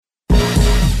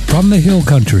from the hill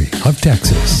country of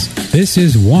Texas. This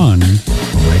is One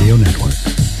Radio Network.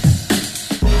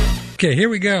 Okay, here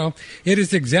we go. It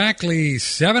is exactly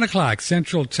 7 o'clock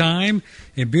Central Time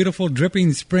in beautiful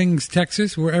Dripping Springs,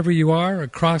 Texas. Wherever you are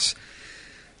across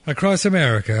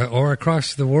America or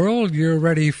across the world, you're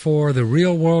ready for the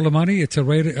real world of money. It's a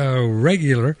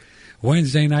regular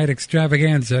Wednesday night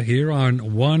extravaganza here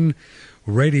on One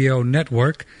Radio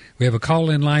Network. We have a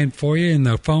call-in line for you, and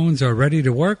the phones are ready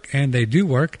to work, and they do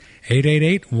work.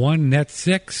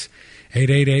 888-1-NET-6,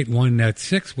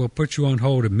 888-1-NET-6. We'll put you on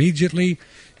hold immediately.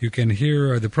 You can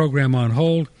hear the program on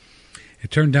hold. You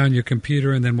turn down your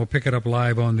computer, and then we'll pick it up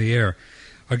live on the air.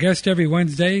 Our guest every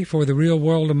Wednesday for the real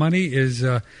world of money is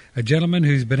a gentleman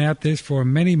who's been at this for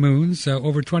many moons,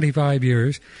 over 25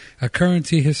 years, a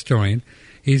currency historian.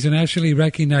 He's a nationally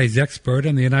recognized expert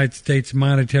on the United States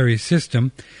monetary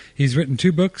system. He's written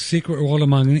 2 books, Secret World of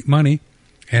Money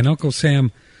and Uncle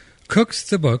Sam Cooks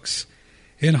the Books,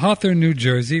 in Hawthorne, New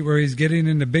Jersey, where he's getting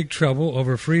into big trouble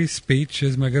over free speech,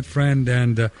 is my good friend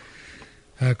and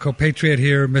compatriot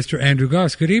here, Mr. Andrew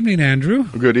Gause. Good evening, Andrew.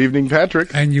 Good evening,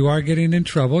 Patrick. And you are getting in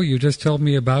trouble. You just told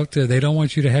me about they don't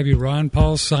want you to have your Ron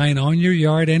Paul sign on your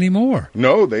yard anymore.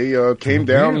 No, they came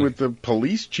down with the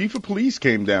police. Chief of police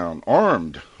came down,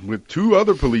 armed, with 2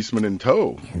 other policemen in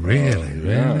tow. Really?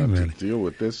 To deal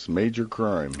with this major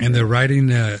crime. And they're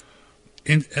writing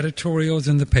editorials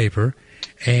in the paper,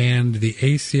 and the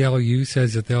ACLU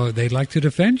says that they'd like to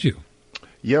defend you.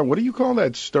 Yeah, what do you call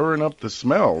that? Stirring up the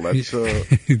smell. That's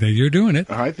you're doing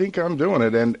it. I think I'm doing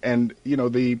it, and you know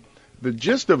the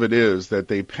gist of it is that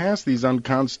they pass these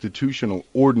unconstitutional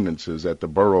ordinances at the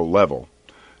borough level,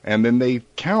 and then they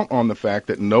count on the fact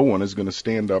that no one is going to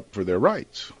stand up for their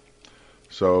rights.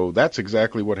 So that's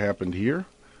exactly what happened here.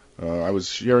 I was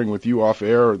sharing with you off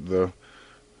air the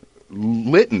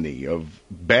litany of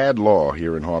bad law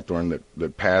here in Hawthorne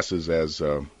that passes as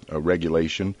a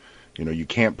regulation. You know, you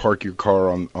can't park your car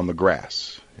on the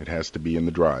grass. It has to be in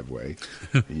the driveway.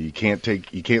 You can't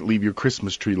leave your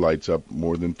Christmas tree lights up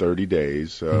more than 30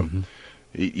 days.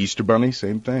 Easter Bunny,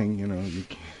 same thing. You know, you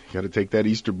got to take that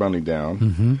Easter Bunny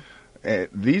down.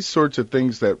 These sorts of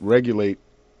things that regulate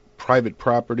private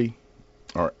property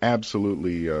are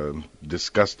absolutely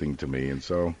disgusting to me, and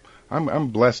so I'm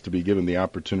blessed to be given the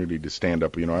opportunity to stand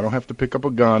up. You know, I don't have to pick up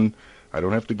a gun. I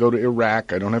don't have to go to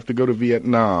Iraq. I don't have to go to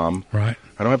Vietnam. Right.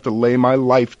 I don't have to lay my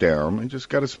life down. I just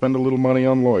got to spend a little money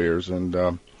on lawyers,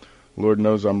 and Lord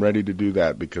knows I'm ready to do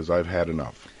that because I've had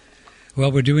enough.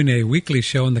 Well, we're doing a weekly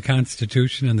show on the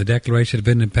Constitution and the Declaration of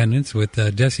Independence with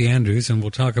Desi Andrews, and we'll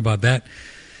talk about that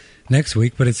next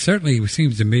week. But it certainly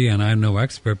seems to me, and I'm no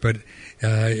expert, but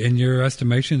in your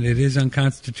estimation, it is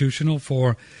unconstitutional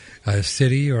for a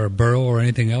city or a borough or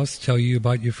anything else tell you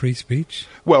about your free speech?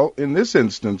 Well, in this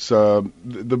instance, the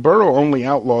borough only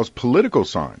outlaws political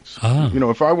signs. You know,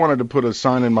 if I wanted to put a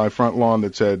sign in my front lawn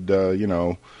that said,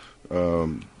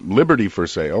 liberty for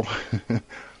sale,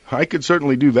 I could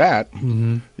certainly do that.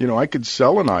 You know, I could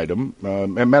sell an item. As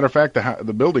a matter of fact,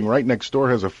 the building right next door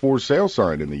has a for sale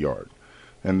sign in the yard,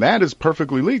 and that is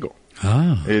perfectly legal.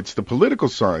 It's the political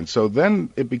sign, so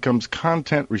then it becomes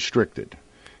content restricted.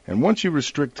 And once you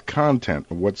restrict content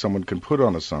of what someone can put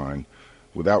on a sign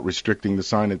without restricting the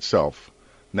sign itself,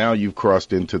 now you've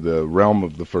crossed into the realm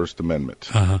of the First Amendment.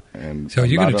 And so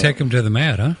you're going to take them to the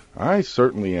mat, huh? I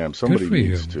certainly am. Somebody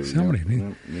needs to. Somebody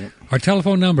needs. Our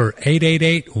telephone number,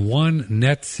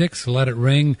 888-1-NET-6. Let it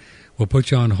ring. We'll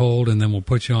put you on hold, and then we'll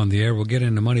put you on the air. We'll get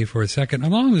into money for a second.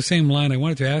 Along the same line, I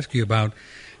wanted to ask you about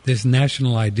this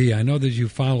national ID. I know that you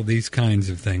follow these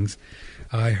kinds of things.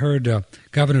 I heard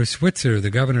Governor Switzer, the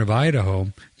governor of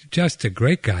Idaho, just a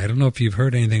great guy. I don't know if you've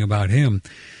heard anything about him,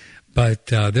 but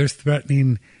they're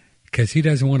threatening, because he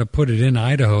doesn't want to put it in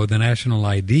Idaho, the national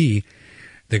ID.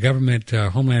 The government,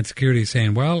 Homeland Security, is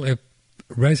saying, well, if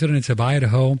residents of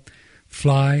Idaho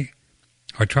fly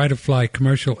or try to fly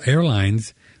commercial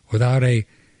airlines without a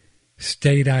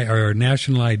state or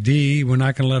national ID, we're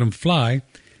not going to let them fly.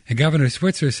 And Governor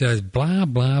Switzer says, blah,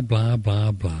 blah, blah,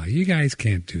 blah, blah. You guys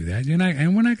can't do that. You're not,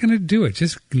 and we're not going to do it.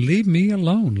 Just leave me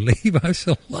alone. Leave us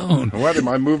alone. What, am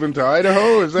I moving to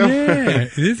Idaho? Is that? Yeah,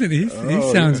 isn't he?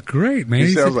 He sounds great, man.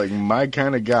 He sounds like my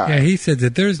kind of guy. Yeah, he said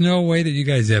that there's no way that you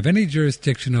guys have any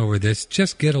jurisdiction over this.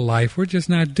 Just get a life. We're just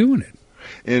not doing it.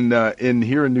 In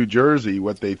here in New Jersey,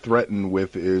 what they threaten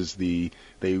with is they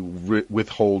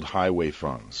withhold highway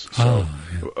funds. So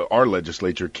our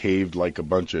legislature caved like a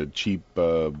bunch of cheap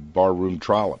barroom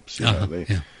trollops.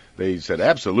 They said,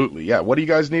 absolutely, yeah. What do you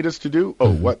guys need us to do?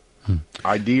 Oh, what?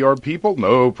 ID our people?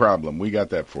 No problem. We got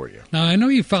that for you. Now, I know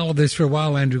you followed this for a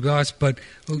while, Andrew Gause, but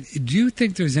do you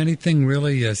think there's anything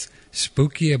really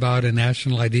spooky about a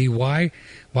national ID? Why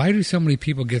do so many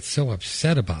people get so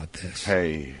upset about this?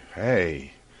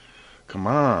 Hey, come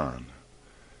on.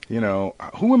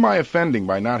 Who am I offending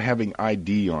by not having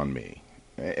ID on me?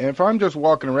 If I'm just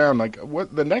walking around,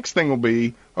 what the next thing will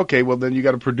be, okay, well, then you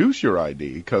got to produce your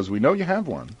ID because we know you have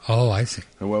one. Oh, I see.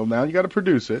 Well, now you got to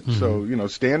produce it. Mm-hmm. So,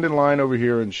 stand in line over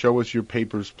here and show us your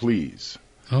papers, please.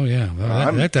 Oh, yeah.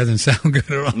 Well, that doesn't sound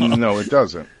good at all. No, it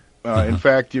doesn't. In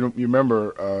fact, you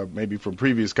remember maybe from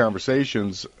previous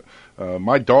conversations,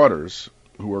 my daughters,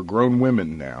 who are grown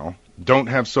women now, don't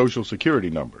have Social Security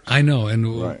numbers. I know, and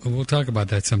we'll talk about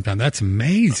that sometime. That's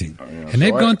amazing. And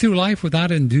they've gone through life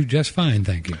without it and do just fine,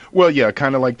 thank you. Well, yeah,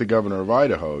 kind of like the governor of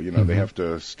Idaho. They have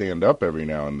to stand up every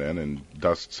now and then and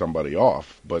dust somebody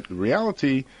off. But in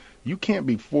reality, you can't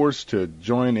be forced to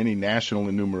join any national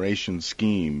enumeration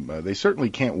scheme. They certainly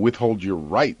can't withhold your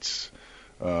rights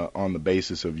on the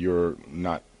basis of your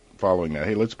not following that.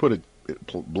 Hey, let's put it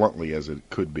bluntly as it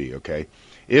could be, okay?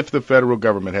 If the federal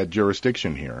government had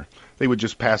jurisdiction here, they would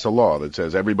just pass a law that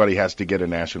says everybody has to get a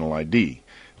national ID.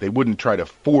 They wouldn't try to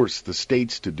force the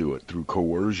states to do it through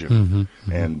coercion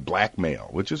and blackmail,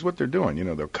 which is what they're doing.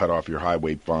 They'll cut off your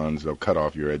highway funds, they'll cut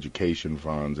off your education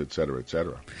funds, et cetera, et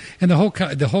cetera. And the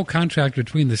whole contract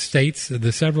between the states,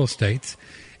 the several states,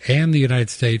 and the United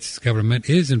States government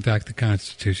is, in fact, the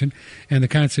Constitution. And the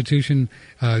Constitution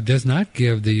does not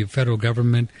give the federal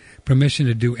government permission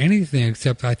to do anything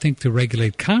except, I think, to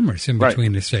regulate commerce in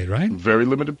between the state, right? Very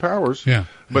limited powers. Yeah.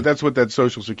 But that's what that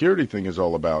Social Security thing is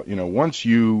all about. Once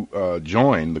you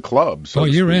join the club,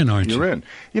 you're in, aren't you? You're in.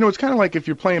 It's kind of like if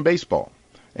you're playing baseball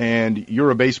and you're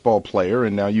a baseball player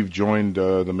and now you've joined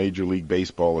the Major League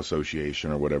Baseball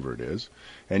Association or whatever it is,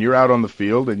 and you're out on the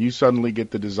field and you suddenly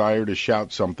get the desire to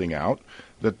shout something out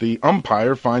that the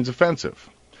umpire finds offensive.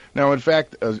 Now, in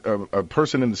fact, a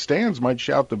person in the stands might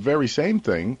shout the very same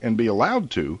thing and be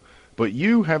allowed to, but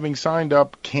you, having signed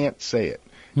up, can't say it.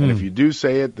 And if you do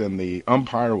say it, then the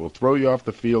umpire will throw you off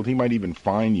the field. He might even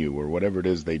fine you or whatever it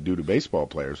is they do to baseball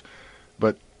players.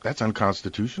 But that's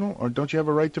unconstitutional. Or don't you have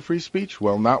a right to free speech?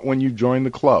 Well, not when you join the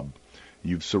club.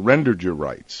 You've surrendered your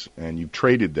rights, and you've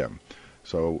traded them.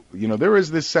 So, there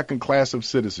is this second class of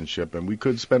citizenship, and we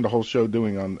could spend a whole show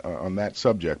doing on that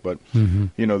subject. But,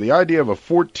 the idea of a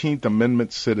 14th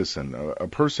Amendment citizen, a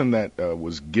person that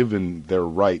was given their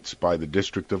rights by the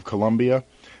District of Columbia,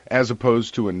 as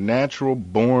opposed to a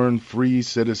natural-born free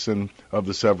citizen of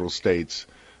the several states,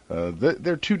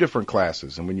 they're two different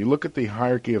classes. And when you look at the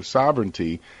hierarchy of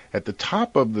sovereignty, at the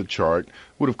top of the chart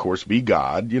would, of course, be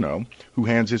God, who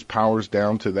hands his powers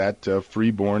down to that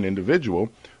free-born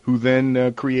individual, who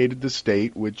then created the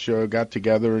state, which got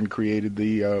together and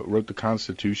wrote the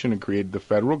Constitution and created the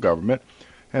federal government.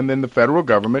 And then the federal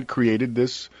government created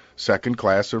this second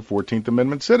class or 14th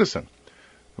Amendment citizen.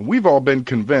 And we've all been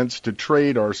convinced to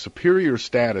trade our superior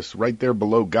status right there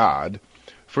below God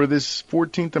for this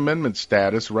 14th Amendment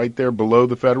status right there below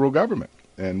the federal government.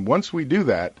 And once we do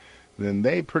that, then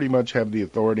they pretty much have the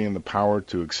authority and the power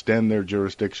to extend their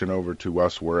jurisdiction over to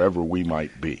us wherever we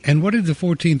might be. And what did the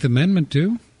 14th Amendment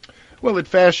do? Well, it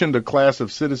fashioned a class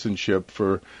of citizenship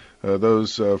for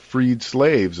those freed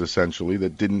slaves, essentially,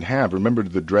 that didn't have. Remember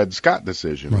the Dred Scott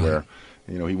decision where,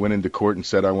 he went into court and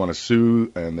said, I want to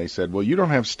sue, and they said, well, you don't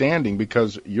have standing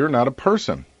because you're not a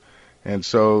person. And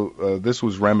so this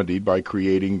was remedied by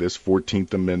creating this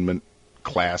 14th Amendment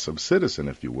class of citizen,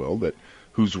 if you will,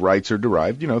 whose rights are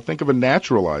derived. Think of a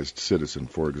naturalized citizen,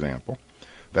 for example.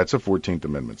 That's a 14th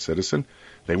Amendment citizen.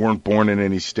 They weren't born in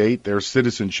any state. Their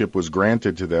citizenship was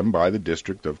granted to them by the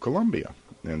District of Columbia.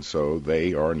 And so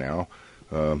they are now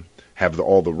have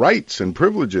all the rights and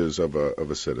privileges of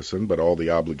a citizen, but all the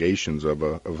obligations of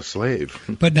a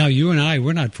slave. But now you and I,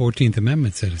 we're not 14th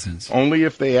Amendment citizens. Only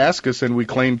if they ask us and we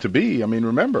claim to be. I mean,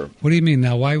 remember. What do you mean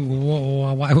now? Why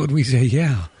would we say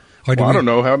yeah? I don't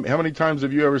know. How many times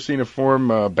have you ever seen a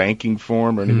form, banking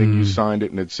form or anything, you signed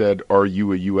it and it said, are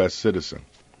you a U.S. citizen?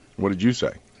 What did you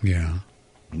say? Yeah.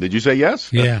 Did you say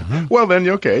yes? Yeah. Well, then,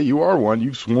 okay, you are one.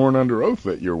 You've sworn under oath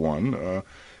that you're one.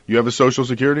 You have a Social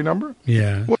Security number?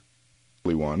 Yeah. Well,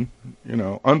 one.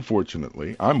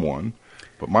 Unfortunately, I'm one.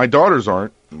 But my daughters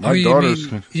aren't. My daughters.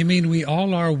 You mean we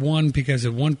all are one because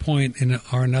at one point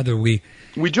or another we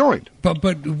joined.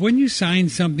 But when you sign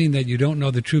something that you don't know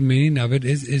the true meaning of it,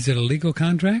 is it a legal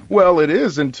contract? Well, it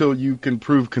is until you can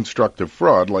prove constructive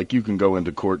fraud. Like you can go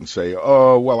into court and say,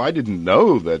 "Oh, well, I didn't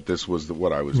know that this was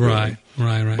what I was doing."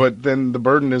 Right. But then the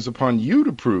burden is upon you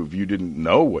to prove you didn't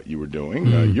know what you were doing.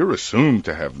 You're assumed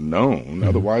to have known.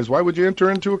 Otherwise, why would you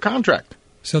enter into a contract?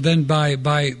 So then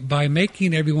by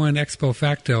making everyone ex post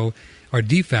facto or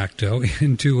de facto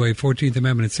into a 14th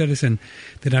Amendment citizen,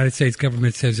 the United States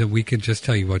government says that we can just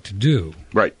tell you what to do.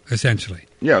 Right. Essentially.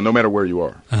 Yeah, no matter where you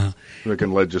are. Uh-huh. They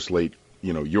can legislate,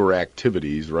 your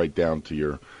activities right down to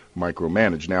your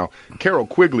micromanage. Now, Carroll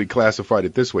Quigley classified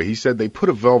it this way. He said they put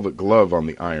a velvet glove on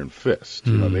the iron fist.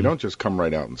 They don't just come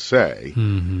right out and say,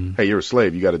 hey, you're a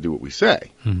slave, you got to do what we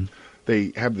say.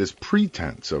 They have this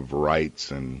pretense of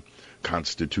rights and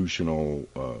constitutional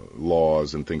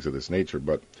laws and things of this nature,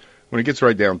 but when it gets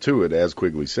right down to it, as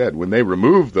Quigley said, when they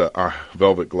remove the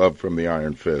velvet glove from the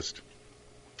iron fist,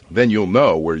 then you'll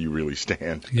know where you really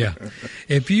stand. Yeah.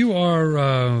 If you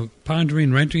are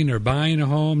pondering renting or buying a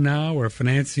home now or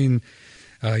financing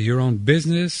your own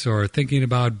business or thinking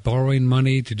about borrowing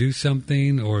money to do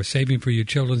something or saving for your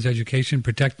children's education,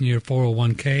 protecting your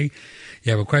 401k,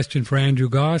 you have a question for Andrew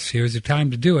Gause, here's the time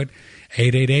to do it.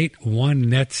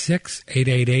 888-1-NET-6,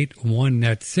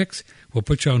 888-1-NET-6. We'll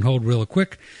put you on hold real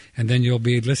quick, and then you'll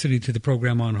be listening to the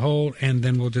program on hold, and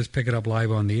then we'll just pick it up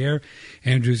live on the air.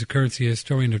 Andrew's a currency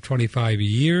historian of 25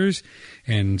 years,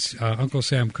 and Uncle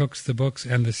Sam cooks the books,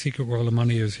 and The Secret World of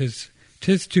Money is his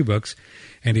 2 books,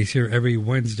 and he's here every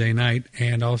Wednesday night,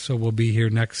 and also will be here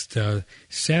next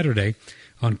Saturday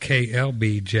on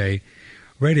KLBJ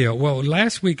Radio. Well,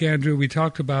 last week, Andrew, we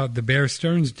talked about the Bear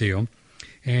Stearns deal,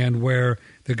 and where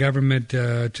the government,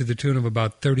 to the tune of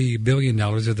about $30 billion,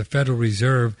 or the Federal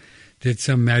Reserve, did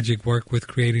some magic work with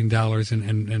creating dollars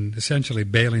and essentially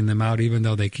bailing them out, even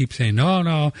though they keep saying,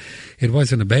 no, it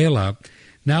wasn't a bailout.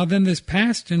 Now then, in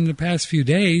the past few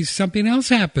days, something else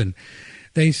happened.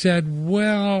 They said,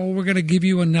 well, we're going to give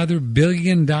you another $1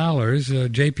 billion.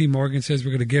 J.P. Morgan says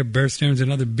we're going to give Bear Stearns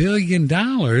another $1 billion,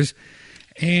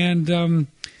 and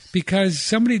because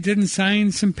somebody didn't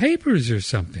sign some papers or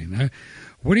something.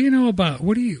 What do you know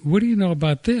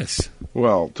about this?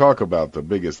 Well, talk about the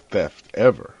biggest theft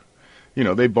ever.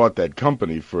 They bought that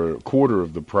company for a quarter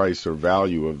of the price or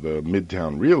value of the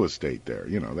Midtown real estate there.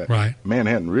 That right.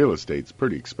 Manhattan real estate's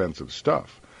pretty expensive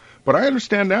stuff. But I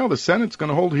understand now the Senate's going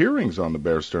to hold hearings on the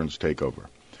Bear Stearns takeover.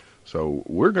 So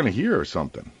we're going to hear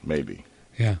something, maybe.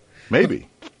 Yeah. Maybe.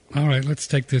 All right, let's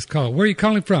take this call. Where are you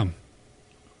calling from?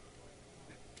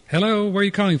 Hello, where are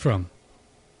you calling from?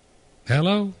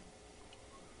 Hello?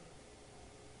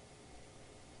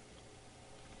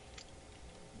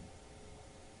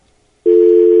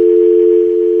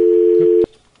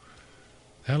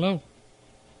 Hello?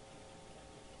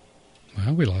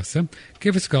 Well, we lost them.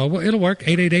 Give us a call. Well, it'll work.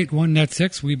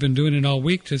 888-1-NET-6. We've been doing it all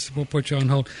week. We'll put you on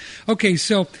hold. Okay,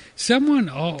 so someone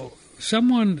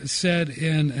said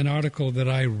in an article that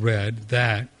I read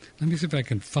that, let me see if I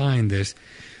can find this,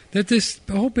 that this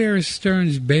whole Bear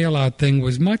Stearns bailout thing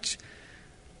was much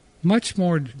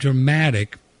more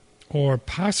dramatic or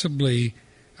possibly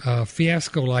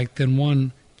fiasco-like than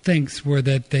one thinks, where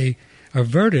that they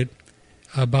averted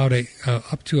about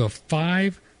up to a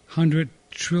 $500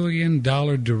 trillion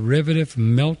derivative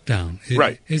meltdown.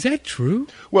 Right. Is that true?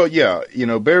 Well, yeah.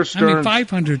 Bear Stearns...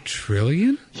 $500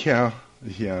 trillion? Yeah.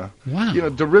 Wow.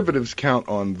 Derivatives count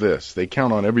on this. They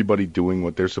count on everybody doing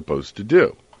what they're supposed to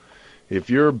do. If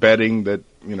you're betting that,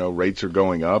 rates are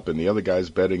going up and the other guy's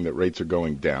betting that rates are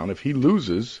going down, if he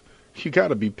loses, you got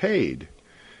to be paid.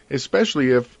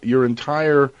 Especially if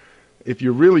if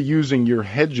you're really using your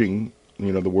hedging,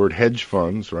 the word hedge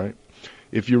funds, right?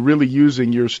 If you're really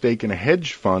using your stake in a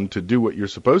hedge fund to do what you're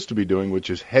supposed to be doing, which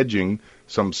is hedging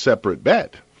some separate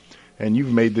bet, and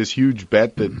you've made this huge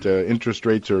bet that interest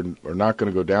rates are not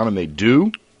going to go down, and they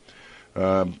do,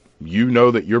 you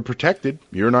know that you're protected.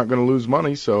 You're not going to lose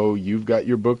money, so you've got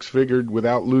your books figured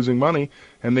without losing money,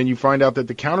 and then you find out that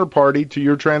the counterparty to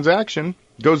your transaction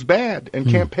goes bad and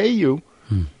can't pay you.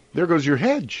 There goes your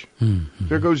hedge.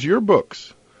 There goes your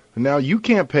books. And now you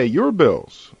can't pay your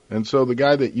bills. And so the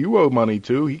guy that you owe money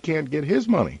to, he can't get his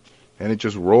money. And it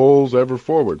just rolls ever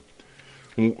forward.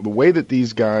 The way that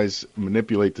these guys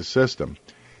manipulate the system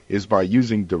is by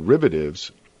using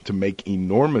derivatives to make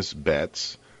enormous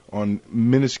bets on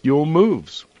minuscule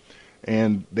moves.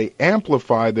 And they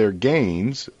amplify their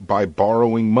gains by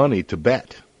borrowing money to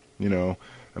bet.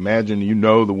 Imagine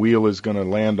the wheel is going to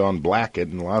land on Blackett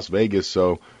in Las Vegas,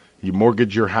 so You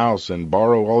mortgage your house and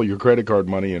borrow all your credit card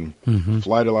money and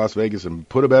fly to Las Vegas and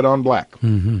put a bet on black.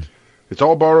 It's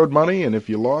all borrowed money, and if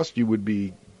you lost, you would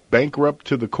be bankrupt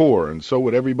to the core, and so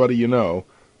would everybody you know.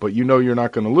 But you know you're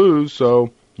not going to lose,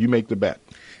 so you make the bet.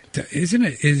 Isn't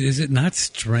it? Is it not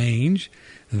strange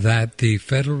that the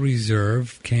Federal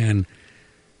Reserve can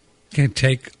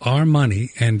take our money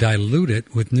and dilute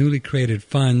it with newly created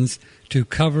funds to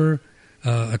cover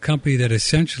a company that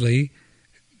essentially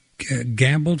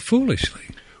gambled foolishly?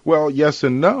 Well, yes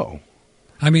and no.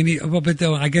 I mean, but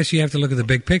though I guess you have to look at the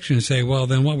big picture and say, well,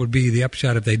 then what would be the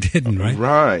upshot if they didn't, right?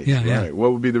 Right, right.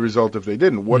 What would be the result if they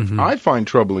didn't? What I find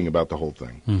troubling about the whole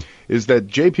thing is that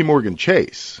J.P. Morgan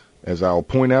Chase, as I'll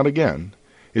point out again,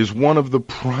 is one of the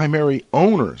primary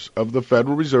owners of the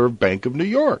Federal Reserve Bank of New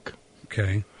York.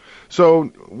 Okay. So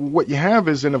what you have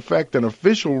is, in effect, an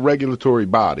official regulatory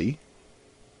body,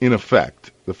 in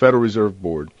effect, the Federal Reserve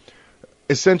Board,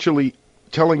 essentially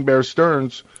telling Bear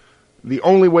Stearns, the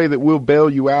only way that we'll bail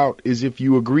you out is if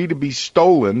you agree to be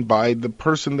stolen by the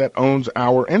person that owns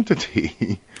our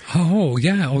entity. Oh,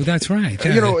 yeah. Oh, that's right.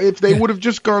 Yeah. You know, if they would have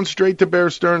just gone straight to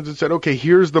Bear Stearns and said, okay,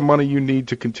 here's the money you need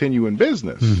to continue in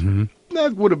business,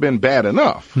 that would have been bad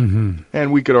enough.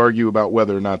 And we could argue about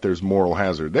whether or not there's moral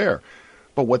hazard there.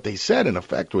 But what they said, in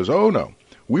effect, was, oh, no,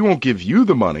 we won't give you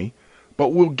the money, but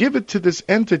we'll give it to this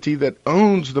entity that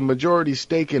owns the majority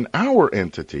stake in our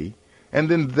entity, and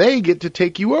then they get to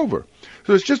take you over.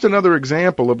 So it's just another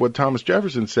example of what Thomas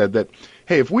Jefferson said, that,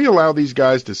 hey, if we allow these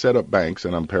guys to set up banks,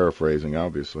 and I'm paraphrasing,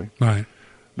 obviously, right,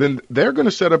 then they're going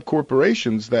to set up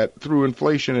corporations that, through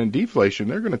inflation and deflation,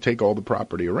 they're going to take all the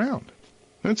property around.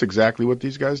 That's exactly what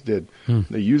these guys did.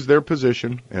 They used their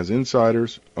position as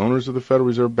insiders, owners of the Federal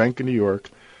Reserve Bank of New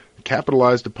York,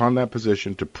 capitalized upon that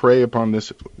position to prey upon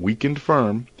this weakened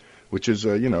firm, which is,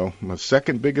 the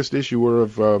second biggest issuer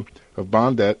of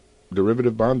bond debt,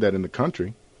 derivative bond debt in the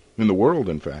country, in the world,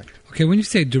 in fact. Okay, when you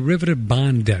say derivative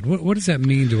bond debt, what does that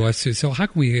mean to us? So how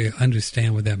can we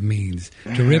understand what that means?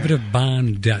 Derivative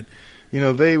bond debt. You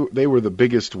know, they were the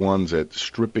biggest ones at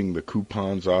stripping the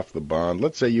coupons off the bond.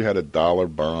 Let's say you had a dollar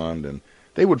bond, and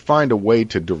they would find a way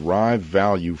to derive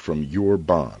value from your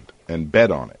bond and bet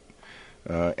on it.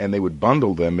 And they would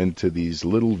bundle them into these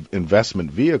little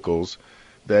investment vehicles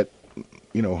that,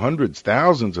 hundreds,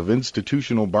 thousands of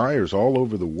institutional buyers all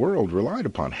over the world relied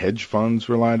upon. Hedge funds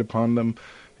relied upon them.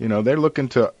 They're looking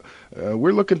to,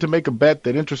 we're looking to make a bet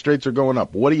that interest rates are going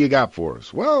up. What do you got for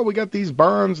us? Well, we got these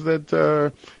bonds that,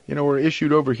 were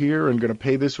issued over here and going to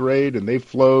pay this rate, and they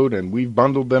flowed, and we've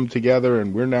bundled them together,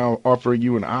 and we're now offering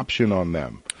you an option on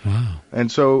them. Wow.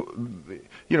 And so,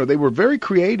 they were very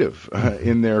creative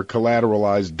in their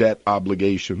collateralized debt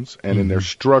obligations and in their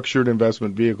structured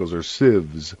investment vehicles, or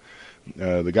SIVs.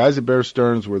 The guys at Bear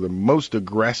Stearns were the most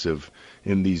aggressive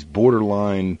in these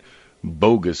borderline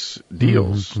bogus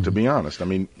deals, to be honest. I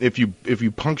mean, if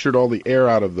you punctured all the air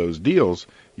out of those deals,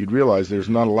 you'd realize there's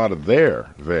not a lot of there.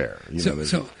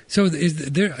 So is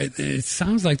there? It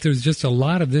sounds like there's just a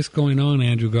lot of this going on,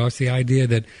 Andrew Gause. The idea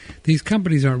that these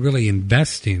companies aren't really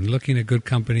investing, looking at good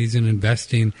companies and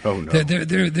investing. Oh no,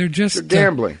 they're just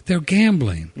gambling. They're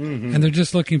gambling, and they're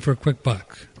just looking for a quick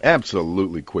buck.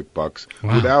 Absolutely, quick bucks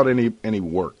without any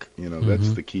work.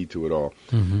 That's the key to it all.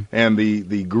 And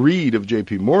the greed of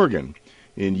J.P. Morgan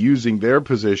in using their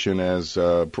position as,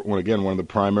 one of the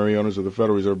primary owners of the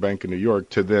Federal Reserve Bank of New York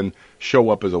to then show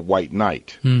up as a white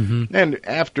knight. And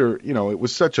after, it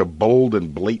was such a bold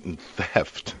and blatant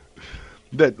theft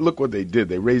that, look what they did.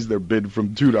 They raised their bid from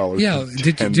 $2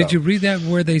 to $10. Did you read that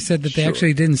where they said that they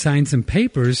actually didn't sign some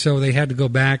papers, so they had to go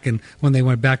back, and when they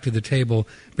went back to the table,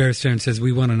 Bear Stearns says,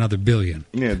 we want another $1 billion.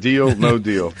 Yeah, deal, no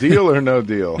deal. Deal or no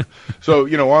deal. So,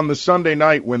 on the Sunday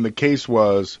night when the case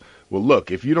was, well,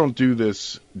 look, if you don't do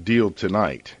this deal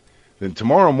tonight, then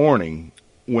tomorrow morning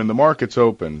when the markets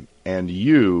open and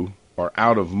you are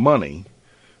out of money,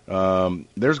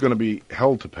 there's going to be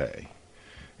hell to pay.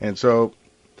 And so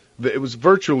it was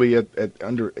virtually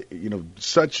under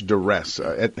such duress,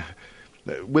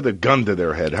 with a gun to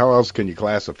their head. How else can you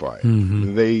classify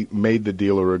it? They made the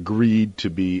deal, or agreed to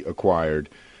be acquired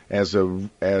as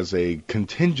a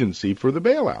contingency for the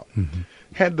bailout.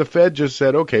 Had the Fed just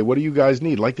said, okay, what do you guys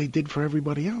need, like they did for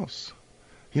everybody else,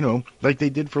 like they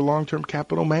did for long-term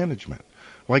capital management,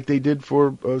 like they did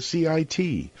for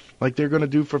CIT, like they're going to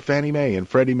do for Fannie Mae and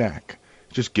Freddie Mac.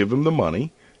 Just give them the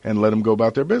money and let them go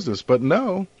about their business. But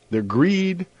no, their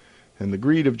greed and the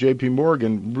greed of J.P.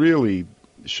 Morgan really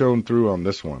shone through on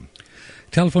this one.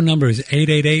 Telephone number is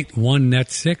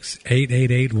 888-1-NET-6,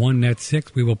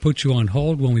 888-1-NET-6. We will put you on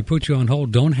hold. When we put you on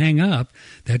hold, don't hang up.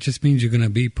 That just means you're going to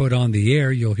be put on the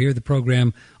air. You'll hear the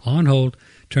program on hold.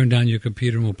 Turn down your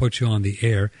computer and we'll put you on the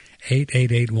air.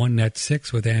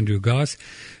 888-1-NET-6 with Andrew Gause.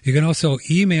 You can also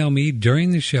email me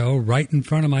during the show right in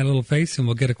front of my little face, and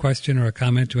we'll get a question or a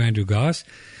comment to Andrew Gause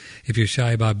if you're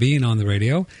shy about being on the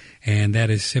radio. And that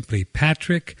is simply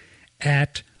Patrick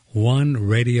at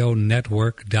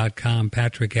oneradionetwork.com,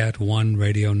 Patrick at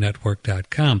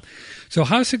oneradionetwork.com. So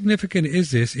how significant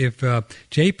is this if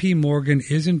J.P. Morgan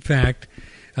is in fact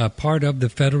part of the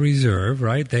Federal Reserve,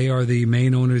 right? They are the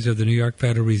main owners of the New York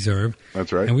Federal Reserve.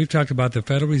 That's right. And we've talked about the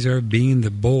Federal Reserve being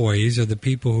the boys or the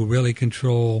people who really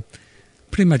control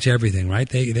pretty much everything, right?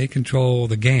 They control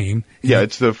the game. Yeah,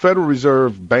 it's the Federal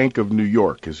Reserve Bank of New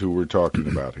York is who we're talking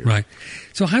about here. Right.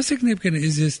 So how significant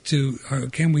is this to, or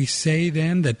can we say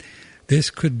then that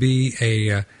this could be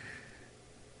a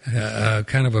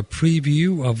kind of a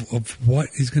preview of what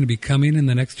is going to be coming in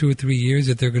the next 2 or 3 years,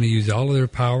 that they're going to use all of their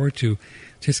power to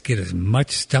just get as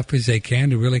much stuff as they can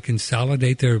to really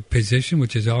consolidate their position,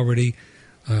 which is already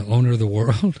owner of the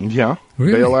world? Yeah,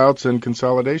 really? Bailouts and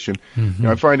consolidation. Mm-hmm.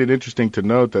 I find it interesting to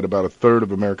note that about a third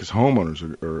of America's homeowners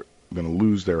are going to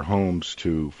lose their homes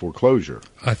to foreclosure.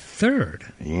 A third?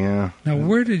 Yeah. Now,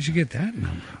 where did you get that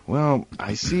number? Well,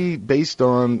 I see based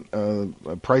on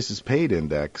a prices paid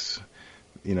index,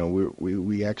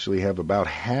 we actually have about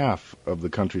half of the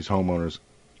country's homeowners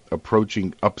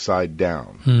approaching upside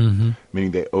down,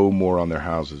 meaning they owe more on their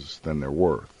houses than they're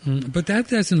worth. But that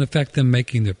doesn't affect them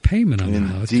making their payment on the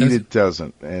house. Indeed, it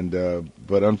doesn't. And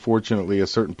but unfortunately, a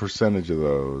certain percentage of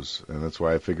those, and that's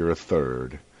why I figure a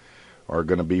third, are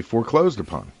going to be foreclosed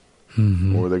upon,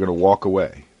 or they're going to walk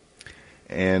away.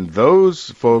 And those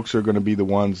folks are going to be the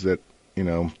ones that,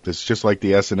 it's just like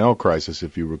the S&L crisis,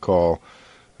 if you recall,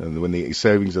 when the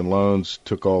savings and loans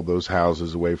took all those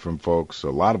houses away from folks, a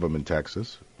lot of them in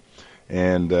Texas.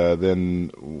 And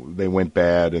then they went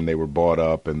bad and they were bought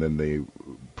up, and then the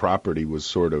property was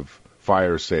sort of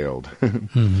fire sailed.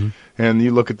 And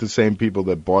you look at the same people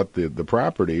that bought the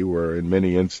property were in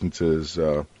many instances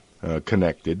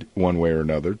connected one way or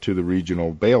another to the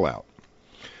regional bailout.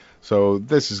 So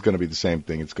this is going to be the same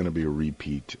thing. It's going to be a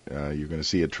repeat. You're going to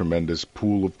see a tremendous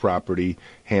pool of property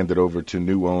handed over to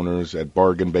new owners at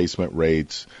bargain basement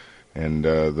rates. And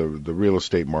the real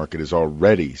estate market is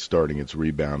already starting its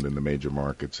rebound in the major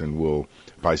markets and will,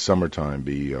 by summertime,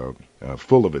 be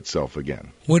full of itself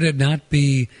again. Would it not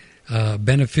be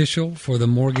beneficial for the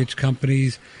mortgage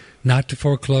companies not to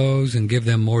foreclose and give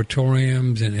them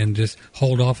moratoriums and just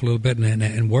hold off a little bit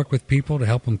and work with people to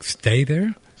help them stay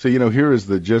there? So, here is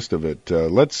the gist of it.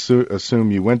 Let's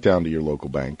assume you went down to your local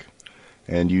bank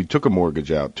and you took a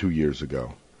mortgage out 2 years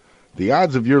ago. The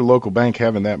odds of your local bank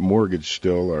having that mortgage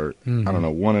still are, 1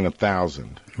 in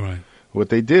 1,000. Right. What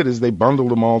they did is they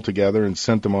bundled them all together and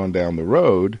sent them on down the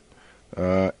road.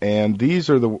 And these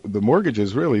are the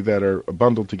mortgages, really, that are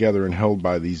bundled together and held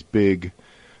by these big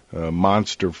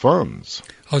monster funds.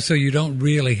 Oh, so you don't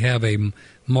really have a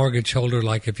mortgage holder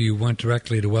like if you went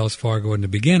directly to Wells Fargo in the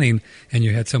beginning and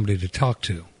you had somebody to talk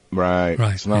to. Right.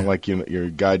 It's not like you're a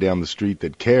guy down the street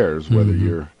that cares whether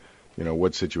you're,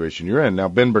 what situation you're in. Now,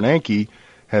 Ben Bernanke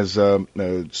has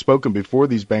spoken before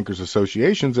these bankers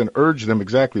associations and urged them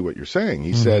exactly what you're saying.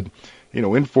 He said,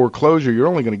 in foreclosure, you're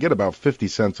only going to get about 50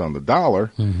 cents on the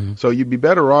dollar, so you'd be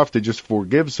better off to just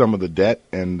forgive some of the debt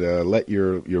and let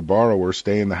your borrower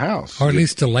stay in the house. Or at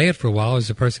least delay it for a while as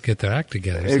the person get their act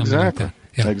together. Exactly. Like that.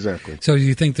 Yeah. Exactly. So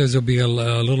you think there's will be a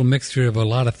little mixture of a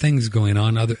lot of things going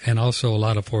on, and also a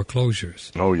lot of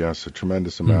foreclosures? Oh yes, a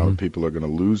tremendous amount of people are going to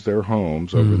lose their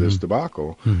homes over this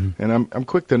debacle. And I'm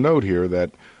quick to note here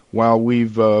that while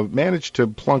we've managed to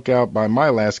plunk out, by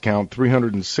my last count,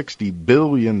 $360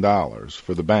 billion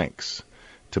for the banks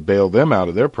to bail them out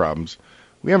of their problems,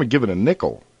 we haven't given a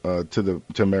nickel to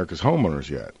America's homeowners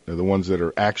yet. They're the ones that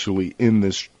are actually in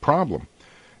this problem,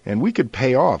 and we could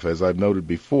pay off, as I've noted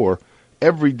before,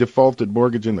 every defaulted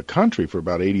mortgage in the country for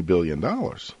about $80 billion.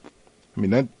 I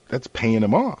mean, that's paying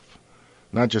them off,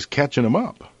 not just catching them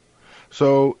up.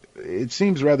 So it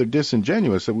seems rather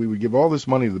disingenuous that we would give all this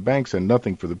money to the banks and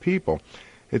nothing for the people.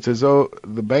 It's as though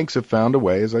the banks have found a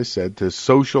way, as I said, to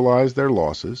socialize their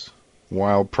losses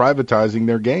while privatizing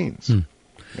their gains.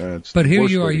 But here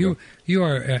you are, you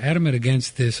are adamant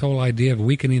against this whole idea of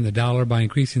weakening the dollar by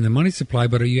increasing the money supply.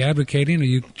 But are you advocating? Are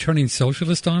you turning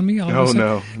socialist on me?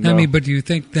 No. I mean, but do you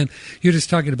think then you're just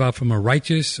talking about from a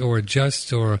righteous or a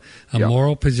just or a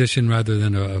moral position rather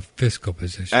than a fiscal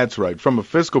position? That's right. From a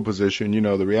fiscal position,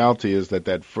 the reality is that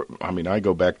I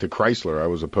go back to Chrysler. I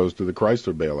was opposed to the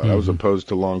Chrysler bailout. I was opposed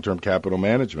to long-term capital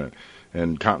management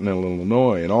and Continental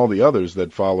Illinois and all the others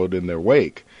that followed in their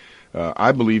wake.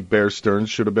 I believe Bear Stearns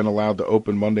should have been allowed to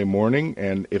open Monday morning,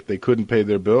 and if they couldn't pay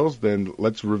their bills, then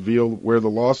let's reveal where the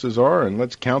losses are and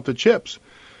let's count the chips.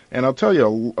 And I'll tell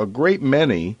you, a great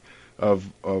many of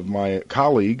my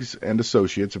colleagues and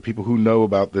associates, of people who know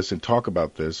about this and talk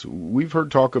about this, we've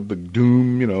heard talk of the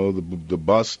doom, the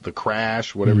bust, the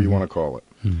crash, whatever you want to call it.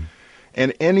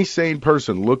 And any sane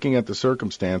person looking at the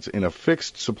circumstance in a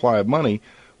fixed supply of money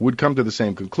would come to the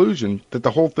same conclusion, that the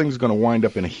whole thing's going to wind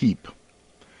up in a heap.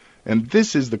 And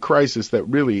this is the crisis that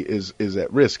really is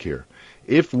at risk here.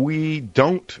 If we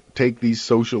don't take these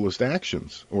socialist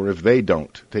actions, or if they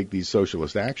don't take these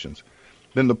socialist actions,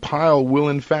 then the pile will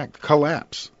in fact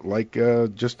collapse like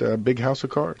just a big house of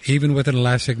cards. Even with an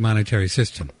elastic monetary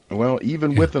system. Well,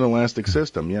 even with an elastic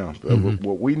system, yeah.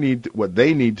 What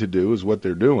they need to do is what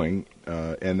they're doing,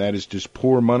 and that is just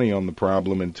pour money on the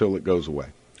problem until it goes away.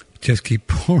 Just keep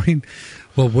pouring.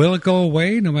 Well, will it go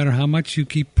away no matter how much you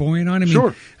keep pouring on?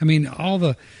 Sure. I mean, all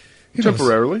the...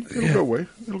 Temporarily. It'll go away.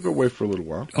 It'll go away for a little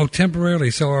while. Oh,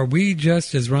 temporarily. So are we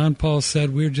just, as Ron Paul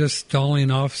said, we're just stalling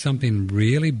off something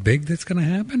really big that's going to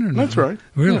happen? Or That's right.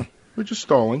 Really? Yeah. We're just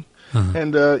stalling. Uh-huh.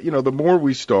 And, the more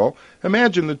we stall,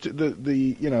 imagine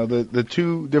the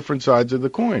two different sides of the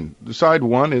coin. The side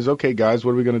one is, okay, guys,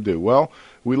 what are we going to do? Well,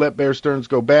 we let Bear Stearns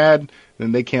go bad,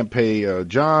 then they can't pay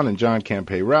John, and John can't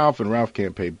pay Ralph, and Ralph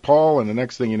can't pay Paul, and the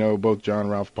next thing you know, both John,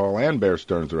 Ralph, Paul, and Bear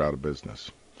Stearns are out of business.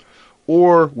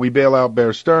 Or we bail out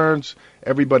Bear Stearns,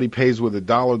 everybody pays with a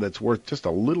dollar that's worth just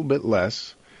a little bit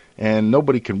less, and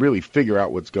nobody can really figure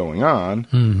out what's going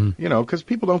on, because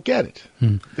people don't get it.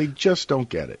 They just don't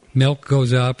get it. Milk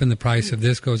goes up, and the price of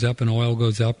this goes up, and oil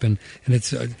goes up, and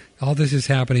it's all this is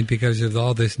happening because of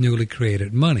all this newly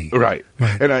created money. Right.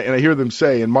 And I hear them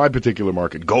say, in my particular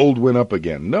market, gold went up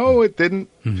again. No, it didn't.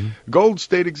 Gold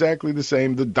stayed exactly the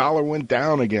same. The dollar went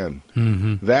down again.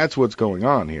 That's what's going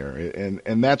on here,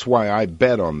 and that's why I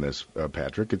bet on this,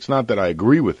 Patrick. It's not that I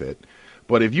agree with it.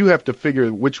 But if you have to figure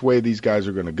which way these guys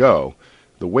are going to go,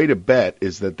 the way to bet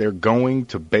is that they're going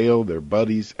to bail their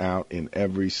buddies out in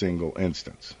every single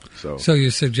instance. So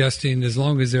you're suggesting as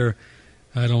long as they're,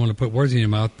 I don't want to put words in your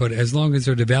mouth, but as long as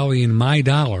they're devaluing my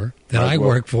dollar that I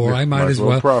work for, I might as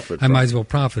well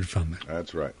profit from it.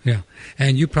 That's right. Yeah,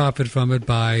 and you profit from it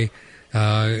by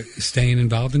staying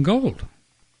involved in gold.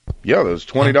 Yeah, those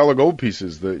 $20 gold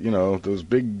pieces, those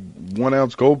big 1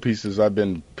 ounce gold pieces I've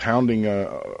been pounding.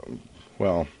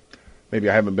 Well,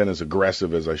 maybe I haven't been as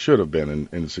aggressive as I should have been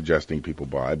in suggesting people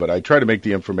buy, but I try to make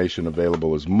the information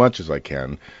available as much as I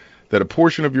can, that a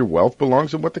portion of your wealth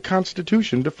belongs in what the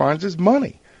Constitution defines as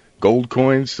money, gold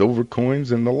coins, silver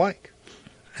coins, and the like.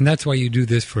 And that's why you do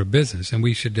this for a business. And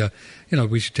we should,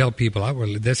 tell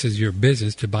people, this is your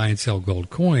business to buy and sell gold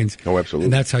coins. Oh, absolutely.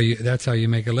 And that's how you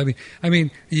make a living. I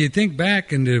mean, you think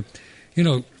back into,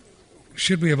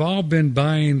 should we have all been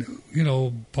buying,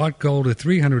 bought gold at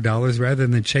 $300 rather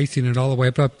than chasing it all the way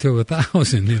up to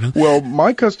 $1,000? Well,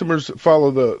 my customers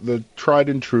follow the tried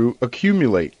and true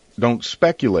accumulate, don't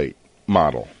speculate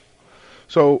model.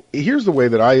 So here's the way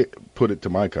that I put it to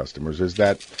my customers: is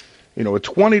that a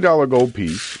 $20 gold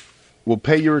piece will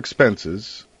pay your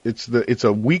expenses. It's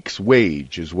a week's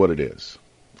wage, is what it is.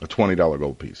 A $20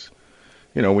 gold piece.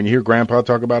 When you hear Grandpa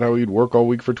talk about how he'd work all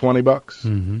week for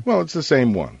 $20, well, it's the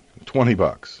same one.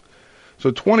 $20.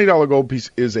 So $20 gold piece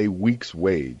is a week's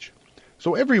wage.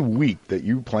 So every week that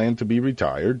you plan to be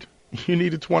retired, you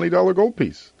need a $20 gold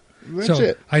piece. That's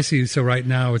it. I see. So right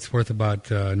now it's worth about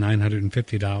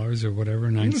 $950 or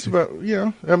whatever. It's about,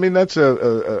 yeah. I mean, that's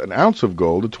an ounce of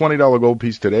gold. A $20 gold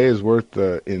piece today is worth,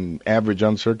 in average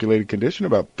uncirculated condition,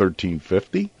 about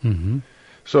 $13.50.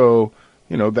 So,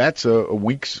 that's a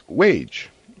week's wage.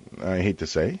 I hate to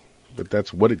say, but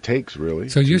that's what it takes, really.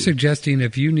 So you're suggesting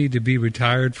if you need to be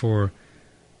retired for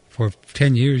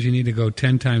 10 years, you need to go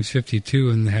 10 times 52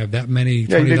 and have that many $20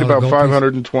 Yeah, you need about gold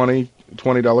 520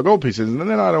 $20 gold pieces. And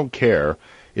then I don't care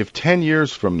if 10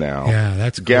 years from now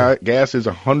that's cool. Gas is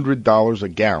 $100 a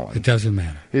gallon. It doesn't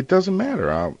matter. It doesn't matter.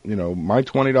 My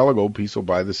 $20 gold piece will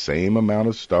buy the same amount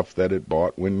of stuff that it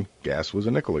bought when gas was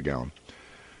a nickel a gallon.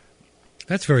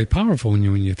 That's very powerful when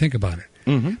you think about it.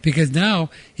 Because now,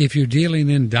 if you're dealing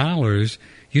in dollars,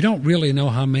 you don't really know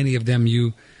how many of them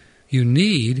you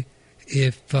need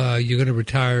if you're going to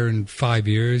retire in 5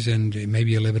 years and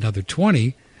maybe you live another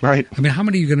 20, right? I mean, how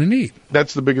many are you going to need?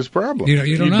 That's the biggest problem.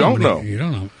 You don't know. You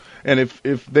don't know. And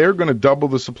if they're going to double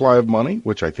the supply of money,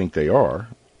 which I think they are,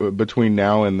 between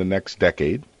now and the next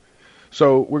decade,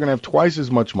 so we're going to have twice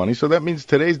as much money. So that means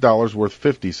today's dollar's worth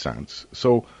 50 cents.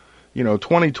 So,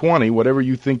 2020, whatever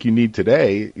you think you need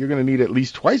today, you're going to need at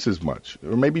least twice as much,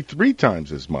 or maybe 3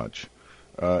 times as much,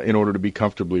 in order to be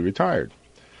comfortably retired.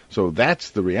 So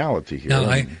that's the reality here.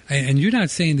 Now, and you're not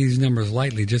saying these numbers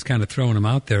lightly, just kind of throwing them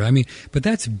out there. I mean, but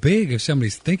that's big if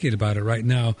somebody's thinking about it right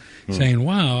now, saying,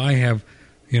 wow, I have,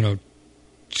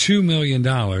 $2 million,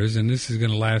 and this is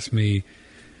going to last me,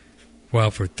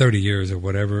 for 30 years or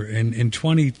whatever. And in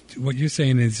what you're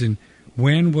saying is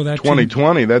when will that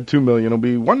 2020, that $2 million will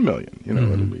be $1 million.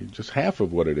 It'll be just half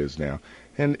of what it is now.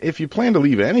 And if you plan to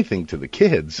leave anything to the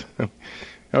kids,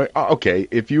 okay,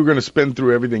 if you're going to spend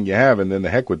through everything you have, and then the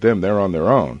heck with them, they're on their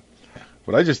own.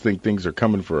 But I just think things are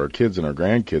coming for our kids and our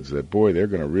grandkids that, boy, they're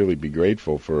going to really be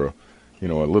grateful for a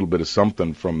little bit of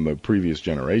something from the previous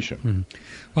generation. Mm-hmm.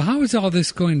 Well, how is all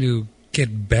this going to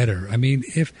get better? I mean,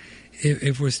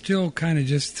 if we're still kind of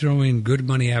just throwing good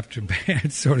money after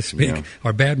bad, so to speak,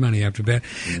 or bad money after bad,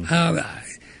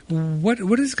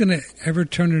 what is going to ever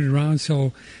turn it around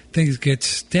so things get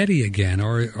steady again?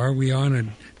 Or are we on a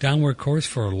downward course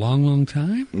for a long, long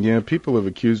time? Yeah, people have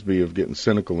accused me of getting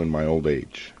cynical in my old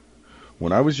age.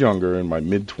 When I was younger, in my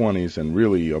mid-20s, and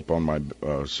really up on my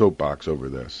soapbox over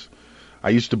this, I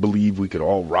used to believe we could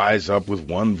all rise up with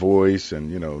one voice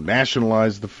and,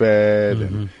 nationalize the Fed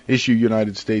and issue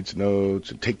United States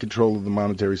notes and take control of the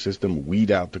monetary system,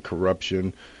 weed out the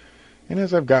corruption. And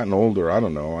as I've gotten older, I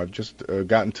don't know, I've just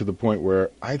gotten to the point where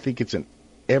I think it's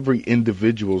every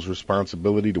individual's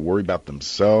responsibility to worry about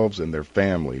themselves and their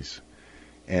families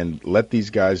and let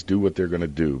these guys do what they're going to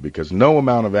do, because no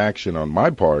amount of action on my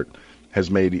part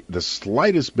has made the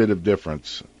slightest bit of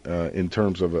difference in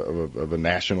terms of a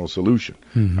national solution.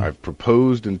 I've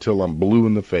proposed until I'm blue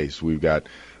in the face. We've got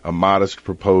a modest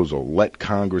proposal. Let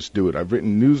Congress do it. I've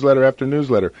written newsletter after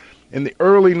newsletter. In the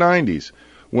early 90s,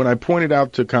 when I pointed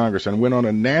out to Congress and went on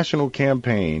a national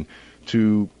campaign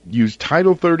to use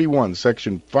Title 31,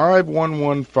 Section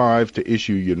 5115, to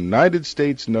issue United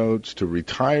States notes to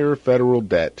retire federal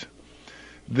debt,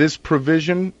 this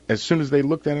provision, as soon as they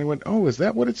looked at it and went, oh, is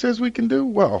that what it says we can do?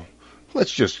 Well,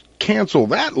 let's just cancel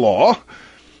that law.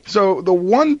 So the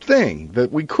one thing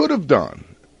that we could have done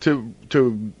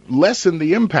to lessen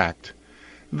the impact,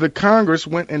 the Congress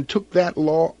went and took that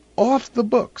law off the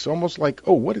books, almost like,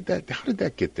 oh, how did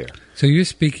that get there? So you're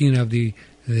speaking of the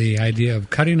idea of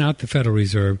cutting out the Federal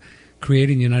Reserve,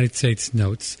 creating United States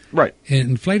notes, right,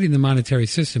 inflating the monetary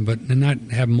system, but not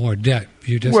have more debt.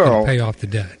 You're just going to pay off the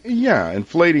debt. Yeah,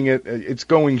 inflating it. It's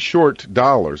going short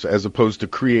dollars as opposed to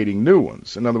creating new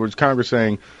ones. In other words, Congress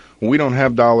saying, well, we don't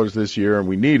have dollars this year and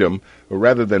we need them, but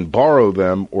rather than borrow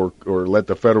them or let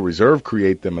the Federal Reserve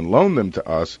create them and loan them to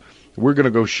us, we're going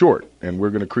to go short, and we're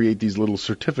going to create these little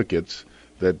certificates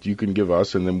that you can give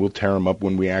us, and then we'll tear them up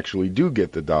when we actually do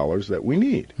get the dollars that we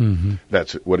need.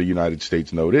 That's what a United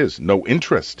States note is. No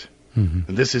interest. And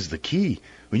this is the key.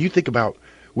 When you think about,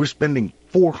 we're spending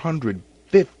 $450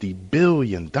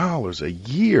 billion a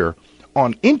year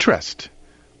on interest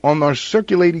on our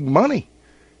circulating money.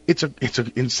 It's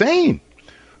insane.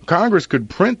 Congress could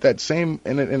print that same,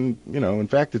 and in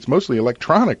fact, it's mostly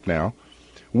electronic now.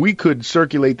 We could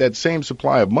circulate that same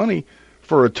supply of money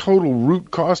for a total root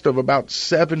cost of about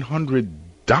 $700.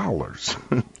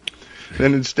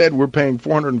 And instead, we're paying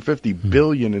 $450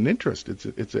 billion in interest.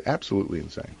 It's absolutely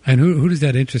insane. And who does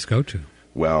that interest go to?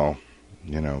 Well,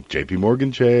 J.P.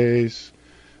 Morgan Chase,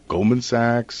 Goldman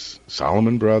Sachs,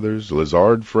 Salomon Brothers,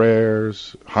 Lazard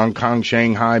Frères, Hong Kong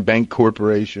Shanghai Bank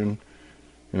Corporation.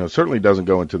 Certainly doesn't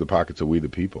go into the pockets of we the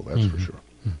people. That's for sure.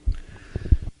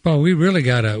 Well, we really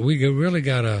got a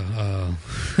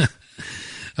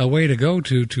a way to go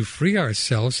to free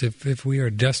ourselves if we are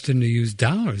destined to use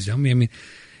dollars. I mean,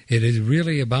 it is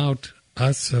really about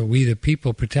us, we the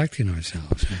people, protecting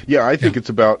ourselves. Yeah, I think it's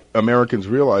about Americans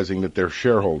realizing that they're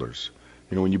shareholders.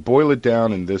 When you boil it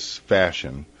down in this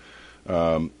fashion,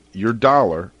 your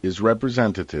dollar is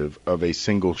representative of a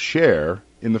single share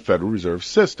in the Federal Reserve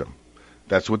System.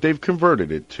 That's what they've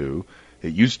converted it to.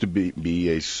 It used to be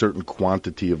a certain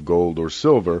quantity of gold or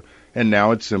silver, and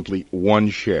now it's simply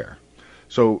one share.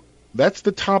 So that's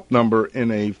the top number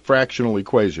in a fractional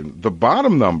equation. The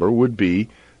bottom number would be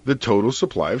the total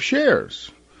supply of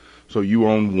shares. So you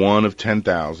own one of